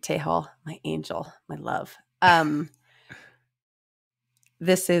 Tehol, my angel, my love.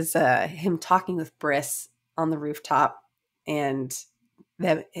 This is him talking with Briss on the rooftop, and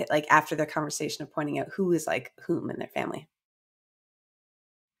them after their conversation of pointing out who is like whom in their family.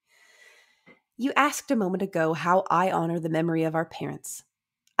 You asked a moment ago how I honor the memory of our parents.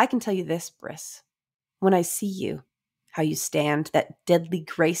 I can tell you this, Briss. When I see you, how you stand, that deadly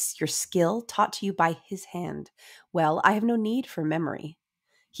grace, your skill taught to you by his hand, well, I have no need for memory.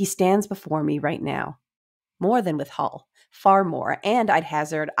 He stands before me right now. More than with Hull, far more, and I'd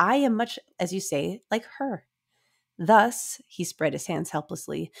hazard, I am much, as you say, like her. Thus, he spread his hands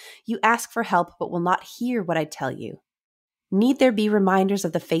helplessly, you ask for help but will not hear what I tell you. Need there be reminders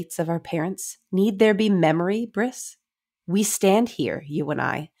of the fates of our parents? Need there be memory, Briss? We stand here, you and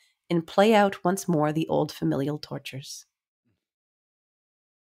I, and play out once more the old familial tortures.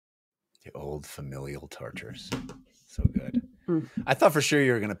 The old familial tortures. So good. Mm. I thought for sure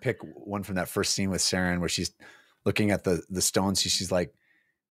you were going to pick one from that first scene with Saren where she's looking at the stones. She's like,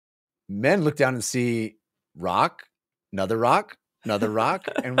 men look down and see rock, another rock, another rock,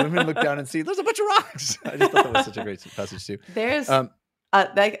 and women look down and see there's a bunch of rocks. I just thought that was such a great passage too. There's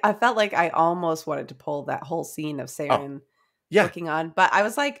I felt like I almost wanted to pull that whole scene of Saren looking on, but I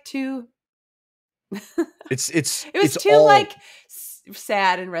was like too. It was too all... like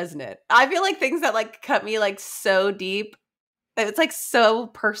sad and resonant. I feel like things that like cut me like so deep. It's like so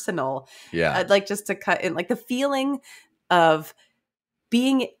personal. Yeah. Like just to cut in like the feeling of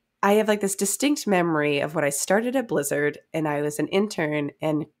being. I have like this distinct memory of when I started at Blizzard and I was an intern,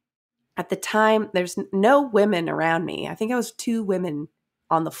 and at the time there's no women around me. I think I was 2 women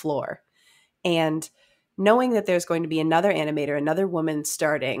on the floor, and knowing that there's going to be another animator, another woman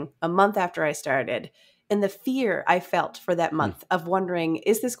starting a month after I started, and the fear I felt for that month of wondering,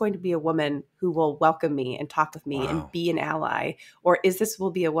 is this going to be a woman who will welcome me and talk with me and be an ally? Or is this will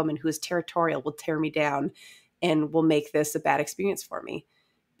be a woman who is territorial, will tear me down and will make this a bad experience for me?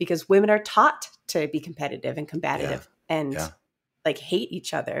 Because women are taught to be competitive and combative and like hate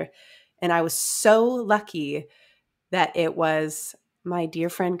each other. And I was so lucky that it was my dear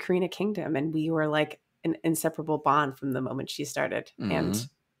friend Karina Kingdom, and we were like an inseparable bond from the moment she started. Mm-hmm. And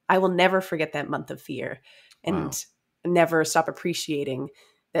I will never forget that month of fear and never stop appreciating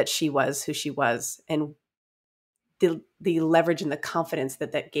that she was who she was, and the leverage and the confidence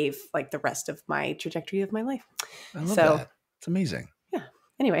that gave like the rest of my trajectory of my life. I love that. It's amazing. Yeah.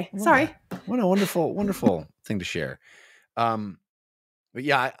 Anyway, sorry. That. What a wonderful, wonderful thing to share. But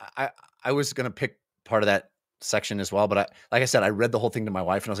yeah, I was going to pick part of that section as well, but like I said, I read the whole thing to my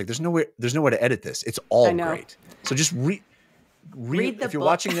wife and I was like, there's nowhere to edit this. It's all great. So just read the if you're book.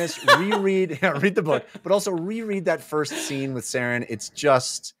 Watching this, read the book, but also reread that first scene with Saren. It's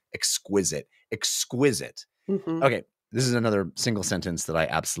just exquisite. Mm-hmm. Okay. This is another single sentence that I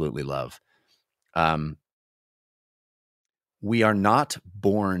absolutely love. We are not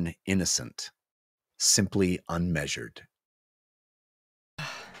born innocent, simply unmeasured.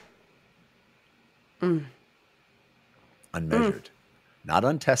 Unmeasured, not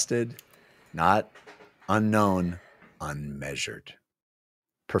untested, not unknown, unmeasured.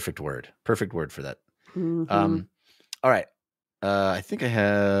 Perfect word for that. Mm-hmm. All right. I think I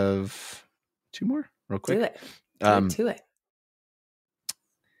have 2 more real quick. Do it.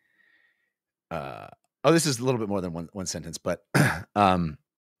 This is a little bit more than one sentence, but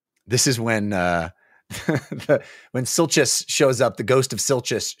this is when when Silchis shows up, the ghost of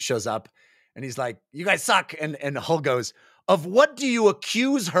Silchis shows up, and he's like, "You guys suck." And Hull goes, "Of what do you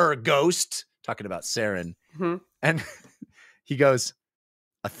accuse her, ghost?" Talking about Saren. Mm-hmm. And he goes,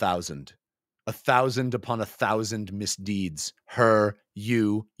 1,000 upon 1,000 misdeeds. Her,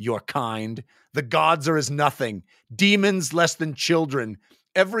 you, your kind. The gods are as nothing. Demons less than children.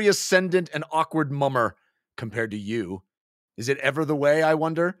 Every ascendant and awkward mummer compared to you. Is it ever the way, I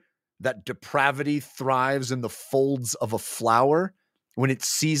wonder, that depravity thrives in the folds of a flower when its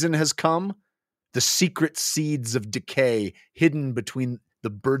season has come? The secret seeds of decay hidden between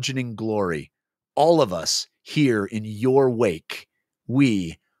the burgeoning glory. All of us here in your wake,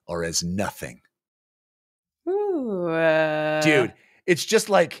 we are as nothing. Ooh, Dude, it's just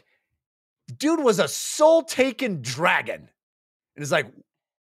like, dude was a soul-taken dragon. And it's like,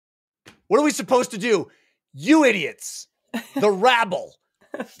 what are we supposed to do? You idiots, the rabble,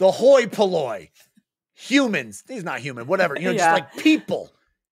 the hoi polloi, humans. He's not human, whatever. Just like people.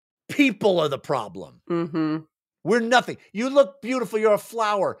 People are the problem. Mm-hmm. We're nothing. You look beautiful. You're a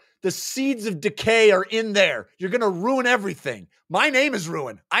flower. The seeds of decay are in there. You're going to ruin everything. My name is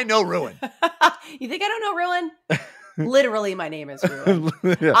Ruin. I know Ruin. You think I don't know Ruin? Literally, my name is Ruin.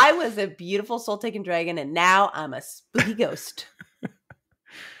 Yeah. I was a beautiful soul-taken dragon, and now I'm a spooky ghost.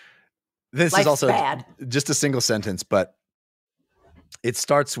 This is also just a single sentence, but it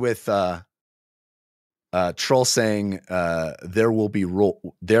starts with Troll saying, there will be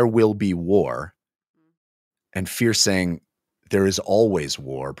war. And Fear saying, there is always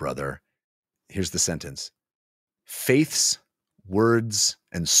war, brother. Here's the sentence. Faiths, words,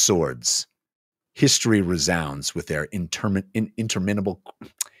 and swords. History resounds with their interminable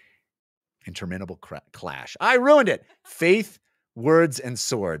clash. I ruined it. Faith, words, and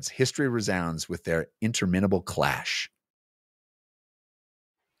swords. History resounds with their interminable clash.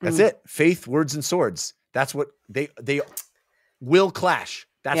 That's it. Faith, words, and swords. That's what they will clash.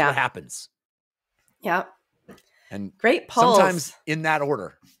 That's what happens. Yeah. And great pulse. Sometimes in that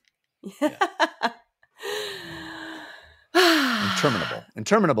order. Yeah. Interminable.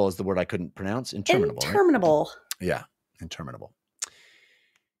 Interminable is the word I couldn't pronounce. Interminable. Interminable. Right? Yeah. Interminable.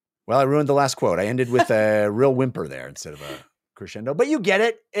 Well, I ruined the last quote. I ended with a real whimper there instead of a crescendo, but you get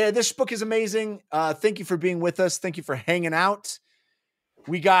it. This book is amazing. Thank you for being with us. Thank you for hanging out.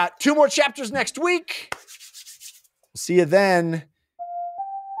 We got 2 more chapters next week. See you then.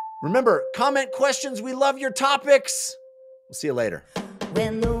 Remember, comment questions. We love your topics. We'll see you later.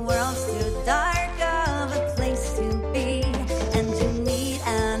 When the world's too dark of a place to be, and you need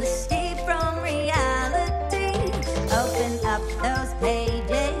an escape from reality, open up those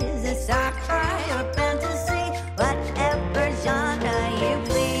pages, sci-fi or fantasy, whatever genre you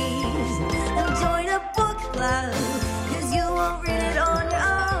please. And join a book club, 'cause you won't read it on your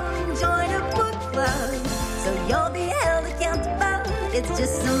own. Join a book club, so you'll be held accountable. It's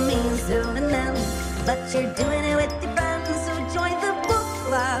just a means to an end, but you're doing it with your friends, so join the book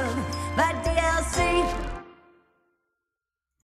club.